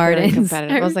their It's very gardens."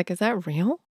 competitive. I was like, "Is that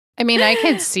real?" I mean, I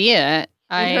could see it.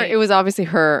 It was obviously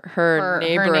her her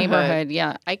neighborhood. neighborhood.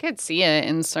 Yeah. I could see it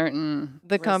in certain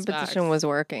The competition respects. was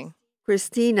working.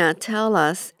 Christina, tell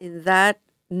us, in that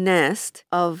nest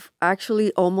of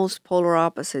actually almost polar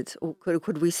opposites,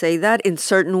 could we say that in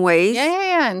certain ways?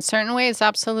 Yeah. In certain ways,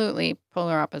 absolutely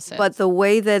polar opposites. But the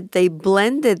way that they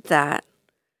blended that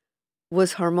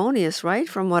was harmonious, right?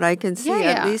 From what I can see, Yeah,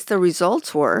 at yeah. least the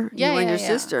results were Yeah, you and yeah, your yeah.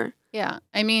 sister. Yeah.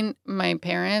 I mean, my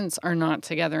parents are not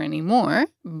together anymore,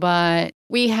 but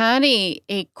we had a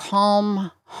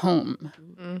calm home.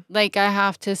 Mm. Like I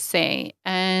have to say.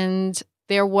 And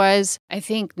there was, I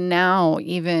think now,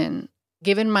 even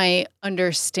given my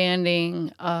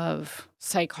understanding of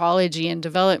psychology and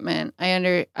development,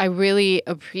 I really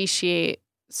appreciate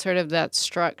sort of that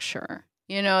structure.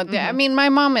 You know, I Mhm. mean, my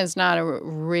mom is not a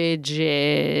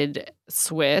rigid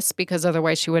Swiss because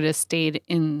otherwise she would have stayed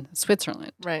in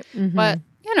Switzerland. Right. Mhm. But,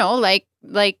 you know, like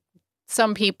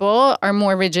some people are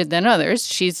more rigid than others.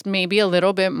 She's maybe a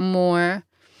little bit more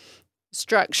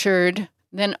structured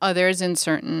than others in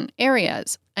certain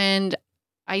areas. And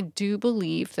I do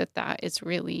believe that that is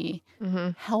really Mm-hmm.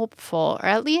 helpful, or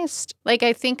at least like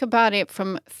I think about it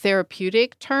from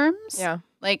therapeutic terms. Yeah.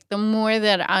 Like the more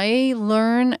that I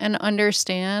learn and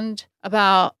understand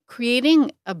about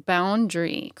creating a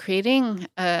boundary, creating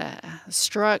a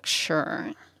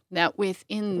structure that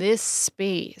within this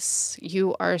space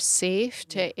you are safe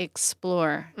to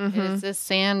explore. Mhm. It's a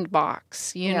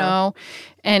sandbox, you Yeah. know?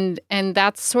 And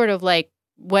that's sort of like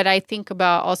what I think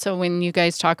about also when you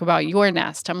guys talk about your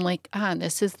nest. I'm like,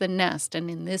 this is the nest. And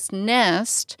in this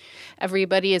nest,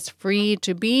 everybody is free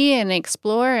to be and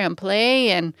explore and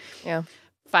play and Yeah.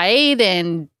 fight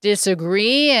and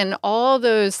disagree and all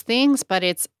those things, but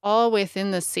it's all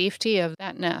within the safety of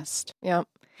that nest. Yeah.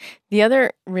 The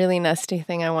other really nasty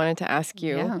thing I wanted to ask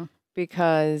you, Yeah.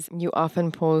 because you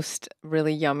often post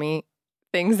really yummy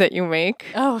things that you make.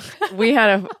 Oh. We had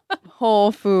a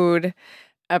whole food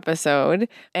episode,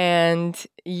 and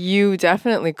you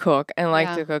definitely cook and like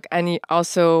Yeah. to cook. And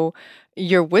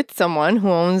you're with someone who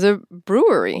owns a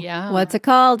brewery. Yeah. What's it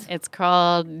called? It's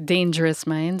called Dangerous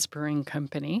Minds Brewing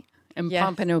Company in Yes.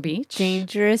 Pompano Beach.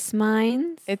 Dangerous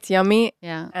Minds. It's yummy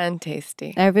Yeah. and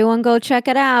tasty. Everyone go check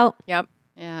it out. Yeah.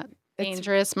 It's-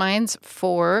 Dangerous Minds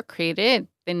 4 created.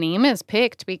 The name is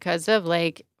picked because of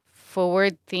like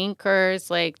forward thinkers.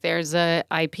 Like there's a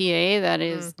IPA that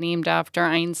is named after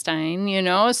Einstein, you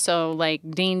know? So like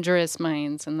Dangerous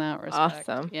Minds in that respect.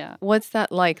 Awesome. Yeah. What's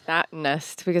that like, that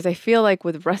nest? Because I feel like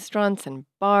with restaurants and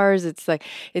bars, it's like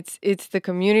it's the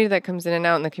community that comes in and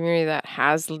out, and the community that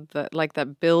has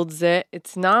that builds it.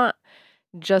 It's not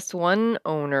just one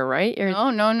owner, right?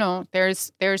 No.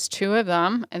 There's two of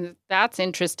them, and that's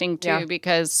interesting too Yeah.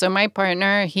 because so my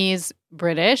partner, he's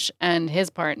British, and his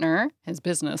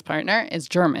business partner, is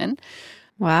German.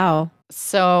 Wow.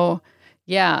 So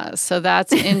yeah, so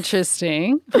that's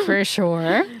interesting for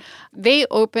sure. They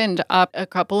opened up a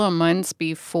couple of months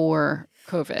before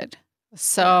COVID,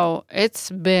 so it's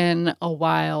been a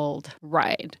wild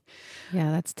ride.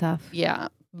 Yeah, that's tough. Yeah.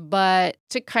 But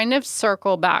to kind of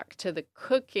circle back to the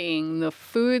cooking, the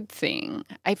food thing,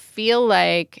 I feel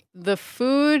like the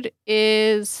food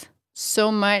is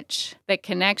so much the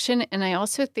connection. And I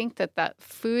also think that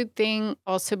food thing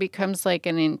also becomes like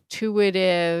an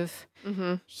intuitive,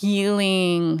 Mm-hmm.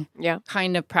 healing Yeah.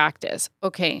 kind of practice.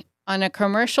 Okay. On a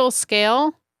commercial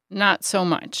scale, not so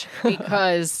much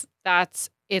because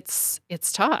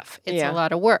it's tough. It's Yeah. a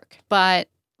lot of work. But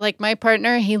like my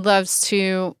partner, he loves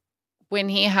to, when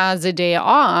he has a day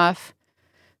off,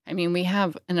 I mean, we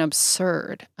have an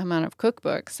absurd amount of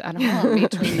cookbooks at home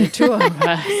between the two of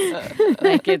us.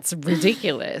 Like, it's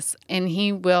ridiculous. And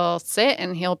he will sit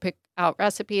and he'll pick out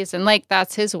recipes. And, like,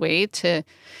 that's his way to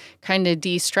kind of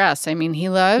de-stress. I mean, he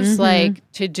loves, like,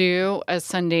 to do a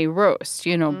Sunday roast,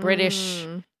 you know, British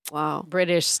Wow.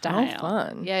 style. How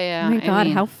fun. Yeah. Oh my God,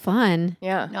 mean, how fun.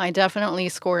 Yeah. No, I definitely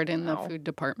scored in the Wow. food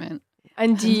department.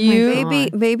 And do Oh my you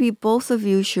God. Maybe both of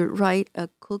you should write a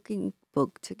cooking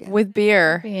book together. with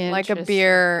beer, Be like a interesting.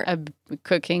 beer?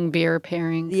 Cooking beer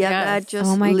pairing. Yeah, Yes. that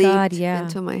just Oh my leaped God, yeah.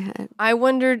 into my head. I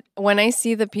wondered when I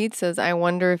see the pizzas, I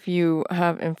wonder if you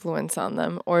have influence on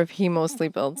them or if he mostly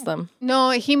builds them. No,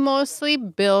 he mostly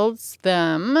builds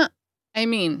them. I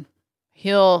mean,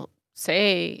 he'll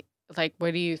say, like,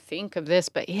 what do you think of this?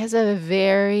 But he has a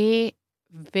very,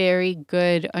 very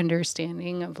good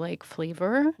understanding of like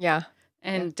flavor Yeah.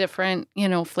 and different, you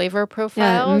know, flavor Yeah,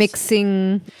 profiles.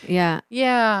 mixing. Yeah.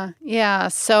 Yeah.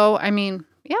 So, I mean,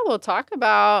 yeah, we'll talk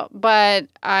about, but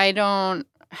I don't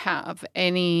have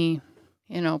any,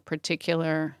 you know,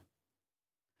 particular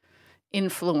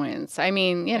influence. I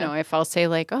mean, you know, if I'll say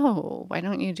like, oh, why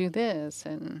don't you do this?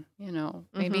 And, you know,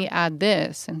 maybe add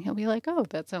this. And he'll be like, oh,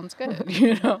 that sounds good.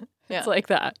 You know, Yeah. it's like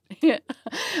that. Yeah.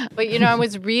 But, you know, I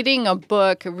was reading a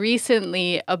book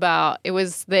recently about, it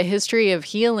was the history of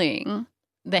healing,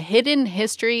 the hidden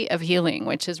history of healing,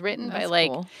 which is written by That's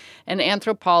like cool. an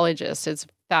anthropologist. It's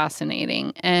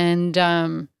fascinating. And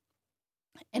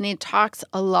And it talks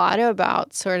a lot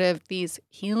about sort of these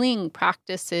healing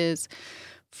practices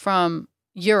from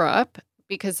Europe,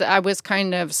 because I was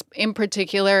kind of, in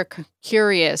particular,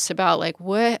 curious about like,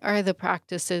 what are the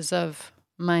practices of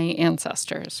my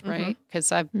ancestors, right?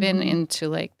 Because I've been into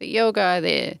like the yoga,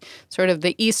 the sort of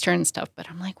the Eastern stuff, but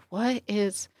I'm like, what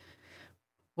is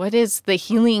the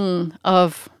healing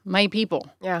of my people?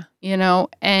 Yeah. You know,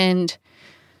 and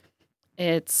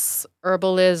it's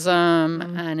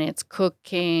herbalism and it's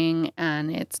cooking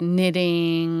and it's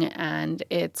knitting and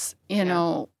it's, you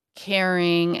know,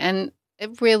 caring. And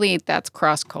it really, that's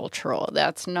cross-cultural.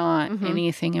 That's not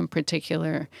anything in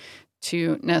particular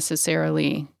to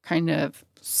necessarily kind of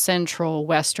Central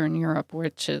Western Europe,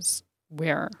 which is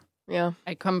where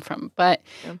I come from. But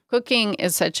cooking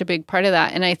is such a big part of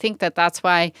that. And I think that that's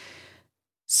why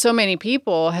so many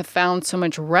people have found so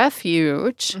much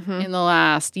refuge in the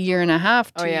last year and a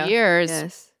half, 2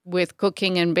 years with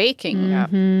cooking and baking. Yeah,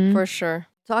 for sure.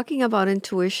 Talking about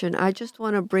intuition, I just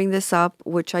want to bring this up,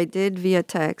 which I did via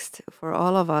text for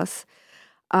all of us.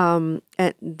 And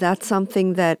that's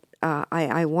something that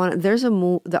I want. There's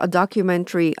a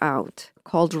documentary out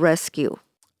called Rescue.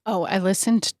 Oh, I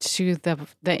listened to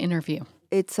the interview.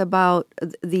 It's about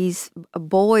these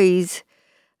boys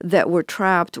that were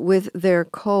trapped with their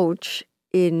coach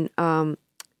in an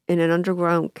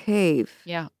underground cave.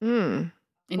 Yeah. Mm.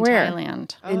 In Where?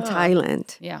 Thailand. In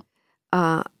Thailand. Yeah.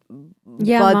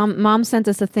 Yeah, But mom sent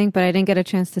us a thing, but I didn't get a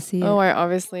chance to see it. Oh, I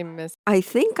obviously missed. I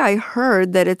think I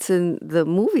heard that it's in the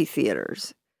movie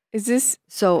theaters. Is this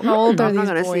So How old are I'm not these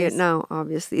going to see it boys? now,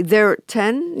 obviously. They're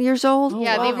 10 years old?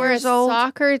 Yeah, they 12 were a years old.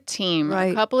 soccer team a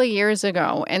Right. couple of years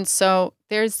ago. And so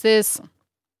there's this,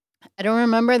 I don't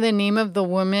remember the name of the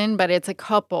woman, but it's a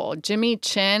couple. Jimmy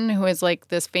Chin, who is like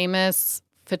this famous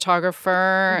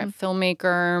photographer,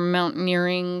 filmmaker,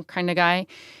 mountaineering kind of guy.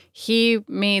 He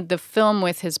made the film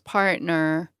with his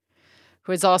partner,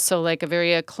 who is also like a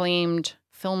very acclaimed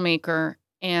filmmaker.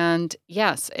 And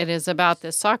yes, it is about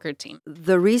this soccer team.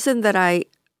 The reason that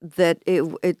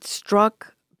it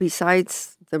struck,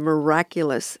 besides the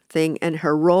miraculous thing and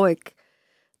heroic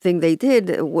thing they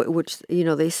did, which, you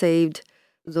know, they saved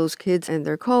those kids and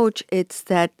their coach, it's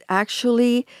that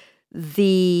actually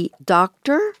the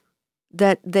doctor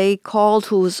that they called,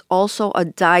 who's also a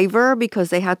diver because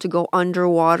they had to go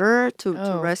underwater to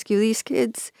rescue these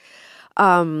kids,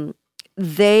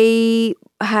 they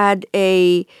had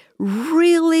a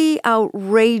really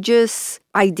outrageous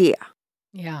idea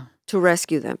Yeah. to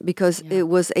rescue them because it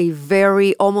was a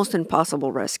very almost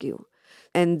impossible rescue.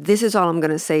 And this is all I'm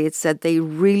going to say. It's that they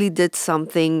really did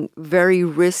something very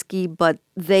risky, but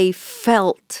they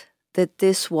felt that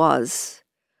this was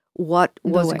what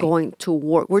was way. going to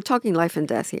work. We're talking life and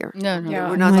death here. No. Yeah.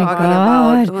 We're not my talking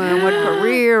God. about what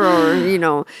career or, you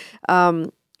know.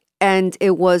 And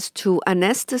it was to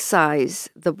anesthetize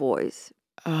the boys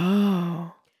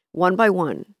Oh. one by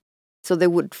one. So they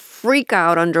would freak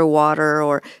out underwater,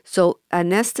 or so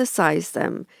anesthetize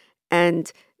them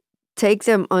and take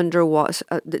them underwater,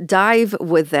 dive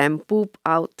with them, poop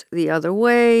out the other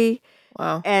way.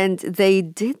 Wow. And they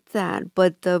did that.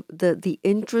 But the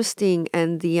interesting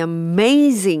and the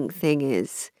amazing thing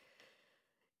is,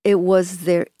 it was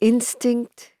their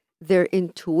instinct, their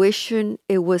intuition.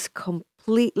 It was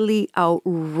completely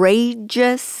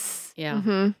outrageous. Yeah.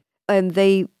 Mm-hmm. And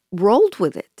they rolled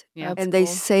with it. Yeah. And they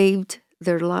cool. saved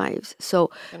their lives. So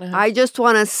I just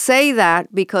want to say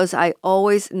that because I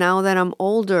always, now that I'm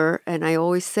older, and I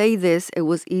always say this, it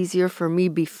was easier for me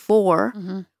before.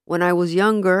 When I was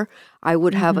younger, I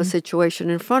would have a situation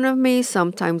in front of me,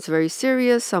 sometimes very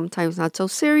serious, sometimes not so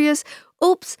serious.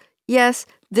 Oops, yes,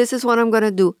 this is what I'm going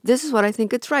to do. This is what I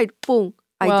think it's right. Boom,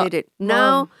 I Well, did it.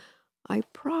 Now I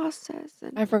process.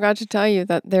 And I forgot to tell you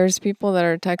that there's people that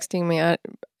are texting me.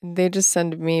 They just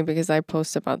send me because I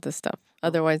post about this stuff.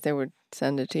 Otherwise, they would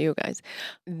send it to you guys.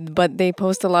 But they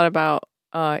post a lot about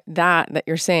that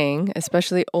you're saying,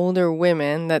 especially older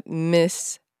women that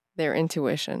miss their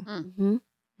intuition. Mhm.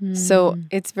 So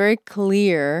it's very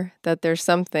clear that there's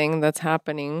something that's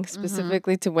happening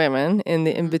specifically to women in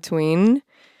the in-between.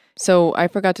 So I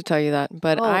forgot to tell you that.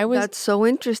 But That's so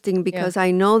interesting because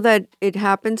I know that it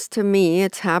happens to me.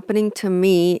 It's happening to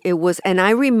me. And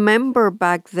I remember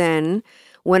back then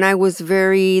when I was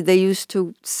they used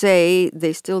to say,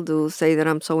 they still do say that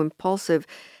I'm so impulsive.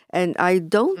 And I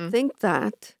don't think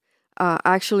that.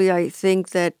 Actually, I think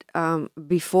that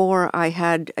before I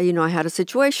had a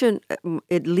situation,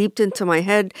 it leaped into my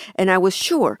head and I was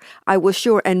sure.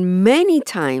 And many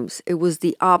times it was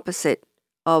the opposite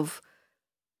of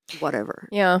whatever.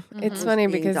 Yeah, it's funny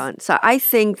being because done. So I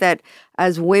think that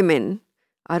as women,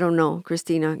 I don't know,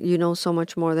 Christina. You know so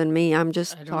much more than me. I'm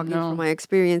just I don't talking know. from my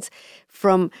experience.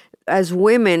 From as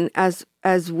women, as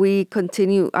we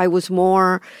continue, I was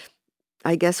more,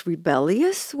 I guess,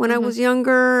 rebellious when I was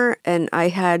younger, and I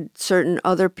had certain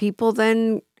other people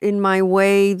then in my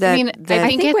way that. I mean, that I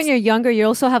think think when it's- you're younger, you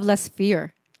also have less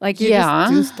fear. Like you Yeah.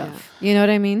 just do stuff. You know what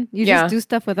I mean? You Yeah. just do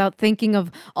stuff without thinking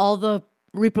of all the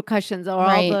repercussions or all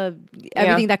Right. the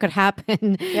everything that could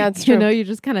happen. Yeah, it's You true. know, you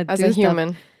just kind of As do a stuff.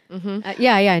 human. Mm-hmm.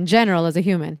 Yeah. In general, as a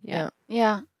human. Yeah.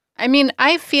 Yeah. I mean,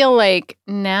 I feel like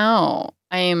now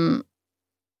I'm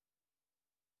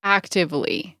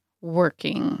actively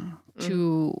working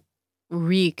to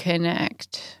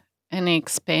reconnect and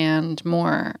expand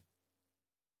more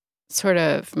sort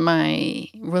of my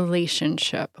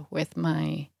relationship with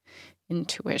my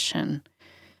intuition.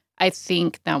 I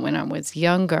think that when I was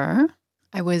younger,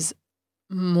 I was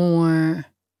more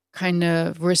kind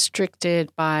of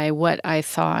restricted by what I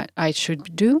thought I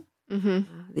should do. Mm-hmm.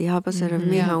 the opposite of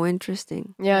me. Yeah. How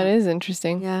interesting. Yeah, it is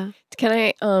interesting. Yeah. Can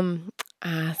I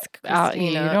ask You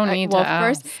Christina? don't need to well,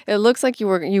 first, ask. it looks like you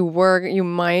were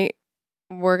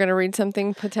gonna read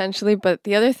something potentially, but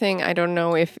the other thing, I don't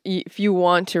know if you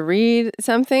want to read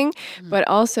something, but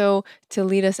also to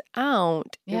lead us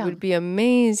out, it Yeah. would be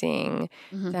amazing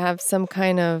Mhm. to have some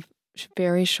kind of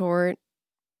very short,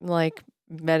 like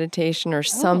meditation or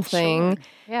something. Sure.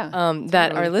 Yeah.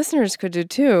 That our totally. listeners could do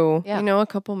too. Yeah. You know, a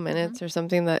couple minutes or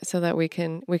something so that we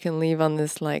can leave on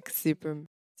this like super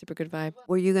good vibe.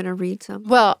 Were you gonna read some?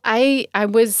 Well, I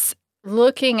was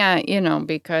looking at,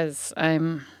 because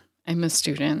I'm a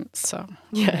student, so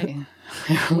Yeah.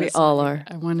 I We was all like,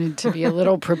 are. I wanted to be a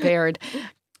little prepared.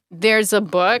 There's a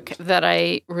book that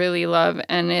I really love,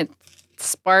 and it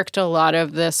sparked a lot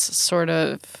of this sort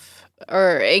of,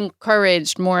 or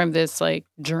encouraged more of this like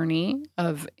journey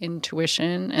of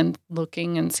intuition and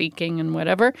looking and seeking and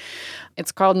whatever.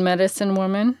 It's called Medicine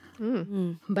Woman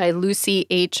Mm. by Lucy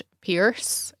H.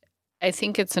 Pierce. I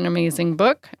think it's an amazing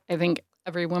book. I think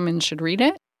every woman should read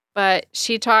it. But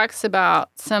she talks about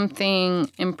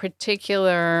something in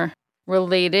particular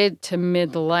related to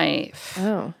midlife.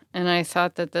 Oh. And I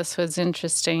thought that this was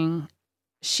interesting.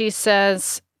 She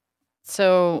says,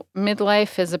 so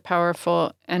midlife is a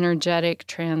powerful, energetic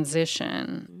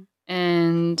transition,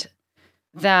 and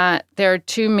that there are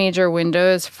two major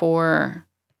windows for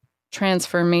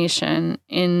transformation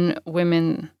in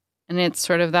women. And it's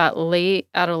sort of that late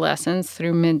adolescence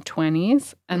through mid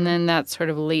 20s, and then that sort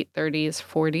of late 30s,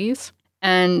 40s.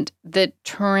 And the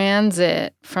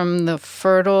transit from the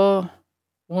fertile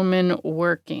woman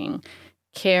working,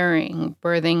 caring,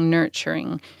 birthing,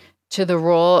 nurturing, to the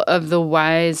role of the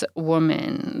wise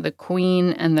woman, the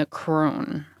queen and the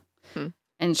crone.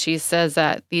 And she says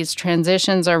that these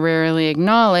transitions are rarely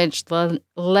acknowledged,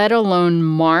 let alone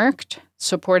marked,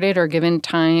 supported, or given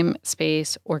time,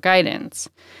 space, or guidance.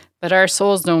 But our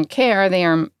souls don't care. They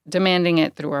are demanding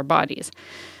it through our bodies.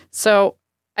 So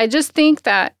I just think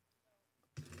that,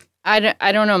 I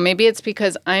don't know, maybe it's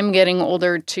because I'm getting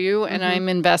older too, and I'm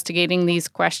investigating these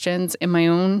questions in my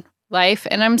own life.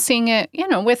 And I'm seeing it,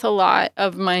 with a lot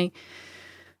of my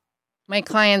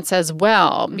clients as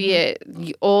well, be it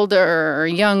older or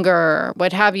younger,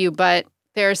 what have you. But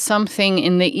there's something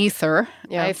in the ether,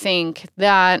 I think,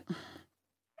 that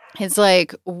it's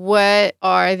like, what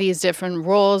are these different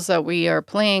roles that we are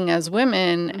playing as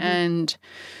women? And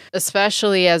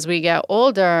especially as we get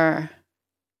older,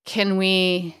 can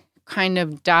we kind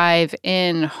of dive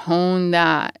in, hone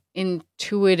that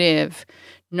intuitive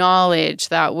knowledge,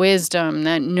 that wisdom,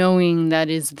 that knowing that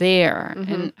is there?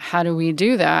 And how do we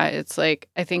do that? It's like,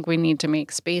 I think we need to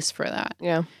make space for that.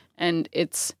 Yeah. And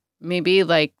it's maybe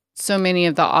like so many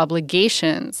of the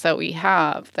obligations that we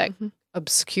have that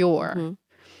obscure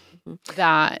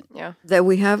that. Yeah. That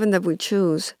we have and that we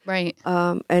choose. Right.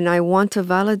 And I want to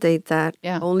validate that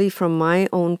Yeah. only from my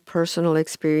own personal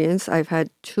experience. I've had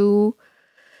 2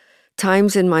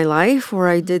 times in my life where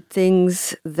I did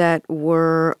things that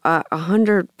were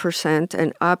 100%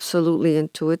 and absolutely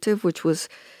intuitive, which was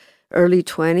early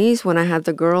 20s when I had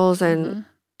the girls and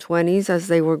 20s as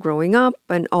they were growing up,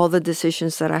 and all the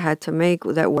decisions that I had to make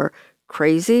that were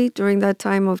crazy during that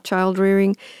time of child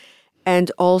rearing.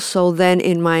 And also then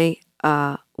in my,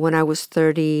 when I was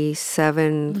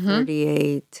 37,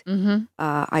 38,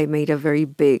 I made a very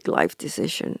big life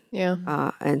decision. Yeah.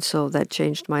 And so that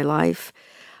changed my life.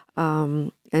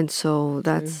 And so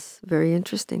that's very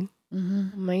interesting.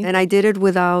 Amazing. And I did it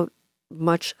without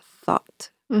much thought.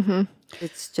 Mm-hmm.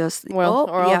 It's just, Well,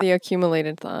 or all yeah. the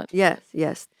accumulated thought.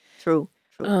 Yes, true.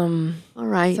 Um. All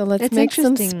right. So let's It's make some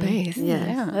interesting. space. Yes.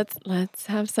 Yeah. Let's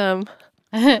have some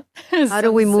How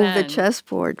do we move the Zen.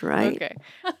 chessboard, right? Okay.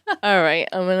 All right.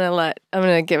 I'm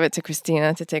gonna give it to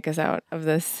Christina to take us out of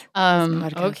this.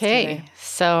 podcast Okay. today.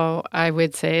 So I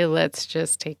would say let's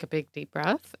just take a big deep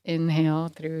breath. Inhale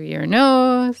through your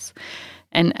nose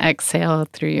and exhale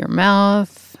through your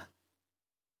mouth.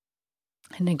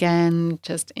 And again,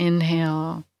 just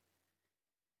inhale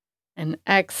and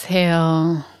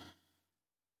exhale.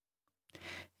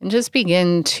 And just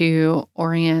begin to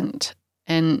orient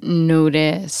and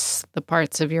notice the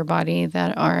parts of your body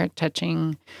that are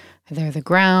touching either the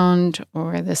ground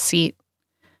or the seat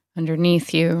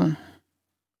underneath you.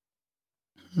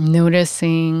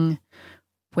 Noticing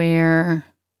where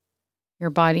your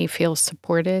body feels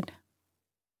supported.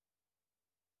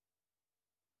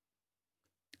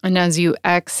 And as you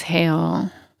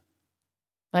exhale,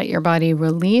 let your body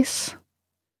release.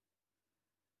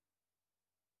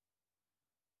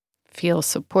 Feel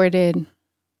supported,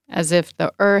 as if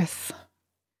the earth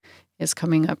is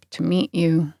coming up to meet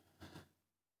you.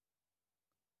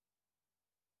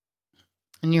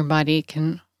 And your body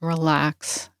can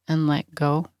relax and let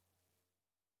go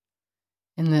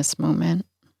in this moment.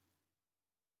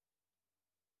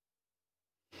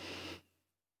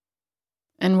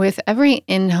 And with every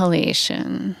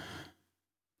inhalation,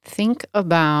 think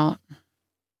about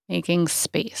making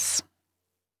space.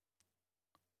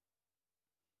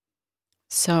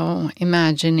 So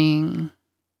imagining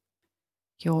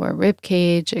your rib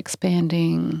cage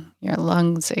expanding, your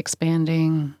lungs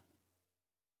expanding,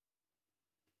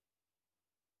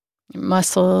 your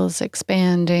muscles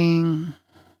expanding.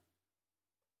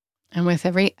 And with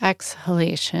every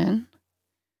exhalation,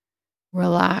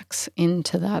 relax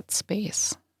into that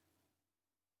space.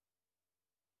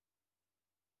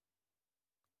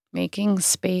 Making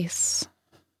space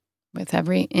with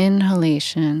every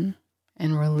inhalation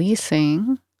and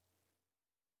releasing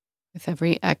with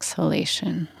every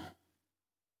exhalation.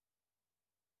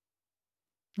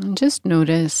 And just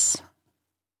notice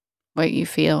what you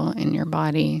feel in your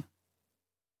body.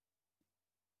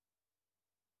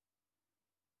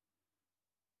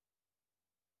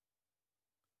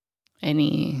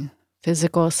 Any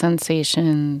physical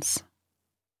sensations,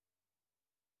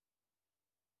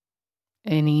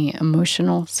 any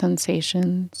emotional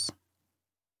sensations,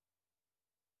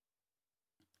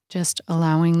 just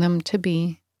allowing them to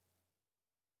be,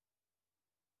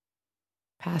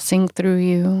 passing through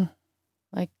you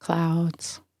like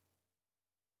clouds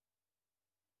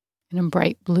in a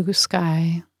bright blue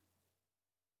sky.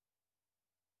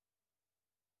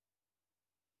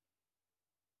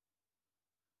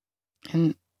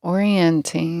 And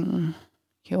orienting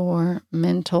your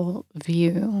mental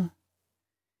view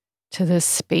to the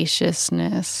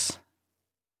spaciousness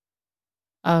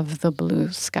of the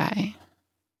blue sky.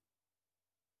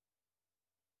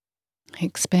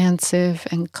 Expansive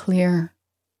and clear.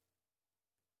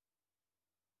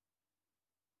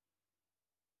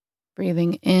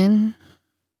 Breathing in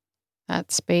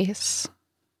that space.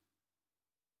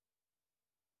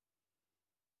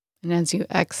 And as you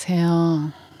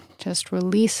exhale, just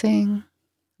releasing,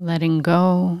 letting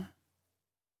go.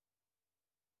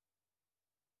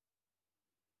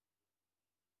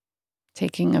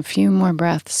 Taking a few more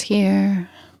breaths here,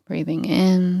 breathing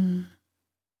in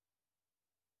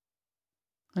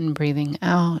and breathing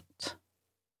out.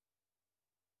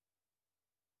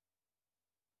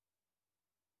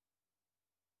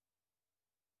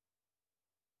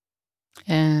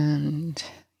 And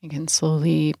you can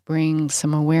slowly bring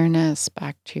some awareness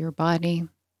back to your body.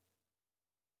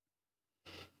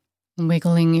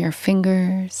 Wiggling your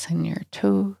fingers and your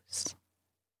toes.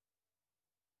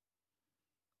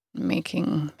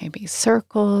 Making maybe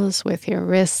circles with your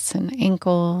wrists and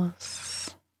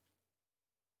ankles.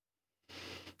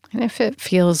 And if it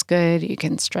feels good, you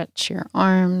can stretch your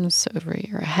arms over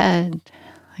your head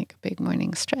like a big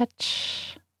morning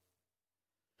stretch.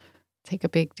 Take a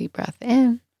big deep breath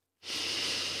in.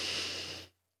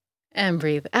 And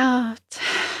breathe out.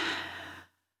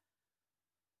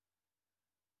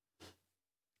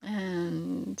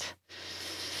 And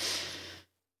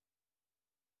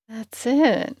that's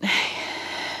it.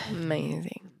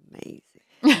 Amazing. Amazing.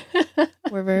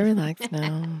 We're very relaxed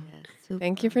now. Yes, super.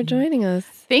 Thank you for joining us.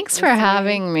 Thanks for Listening.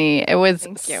 having me. It was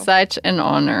Thank you. such an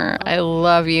honor. I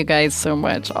love you guys so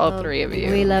much, all three of you.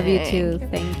 We love you too.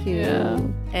 Thank you. Yeah.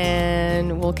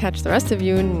 And we'll catch the rest of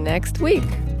you next week.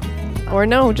 Or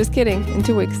no, just kidding. In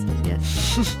 2 weeks.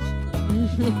 Yes.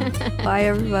 Bye,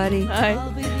 everybody. Bye.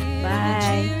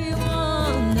 Bye.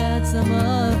 That's a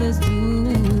mother's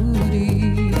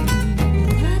duty.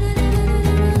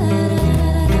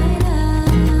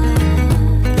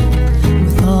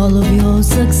 With all of your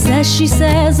success, she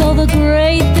says, all the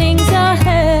great things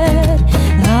ahead.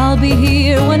 I'll be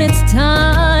here when it's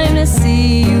time to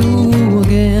see you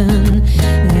again.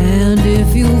 And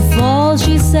if you fall,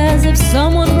 she says, if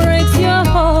someone breaks your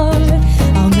heart,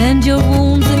 I'll mend your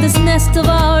wounds in this nest of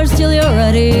ours till you're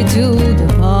ready to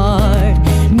depart.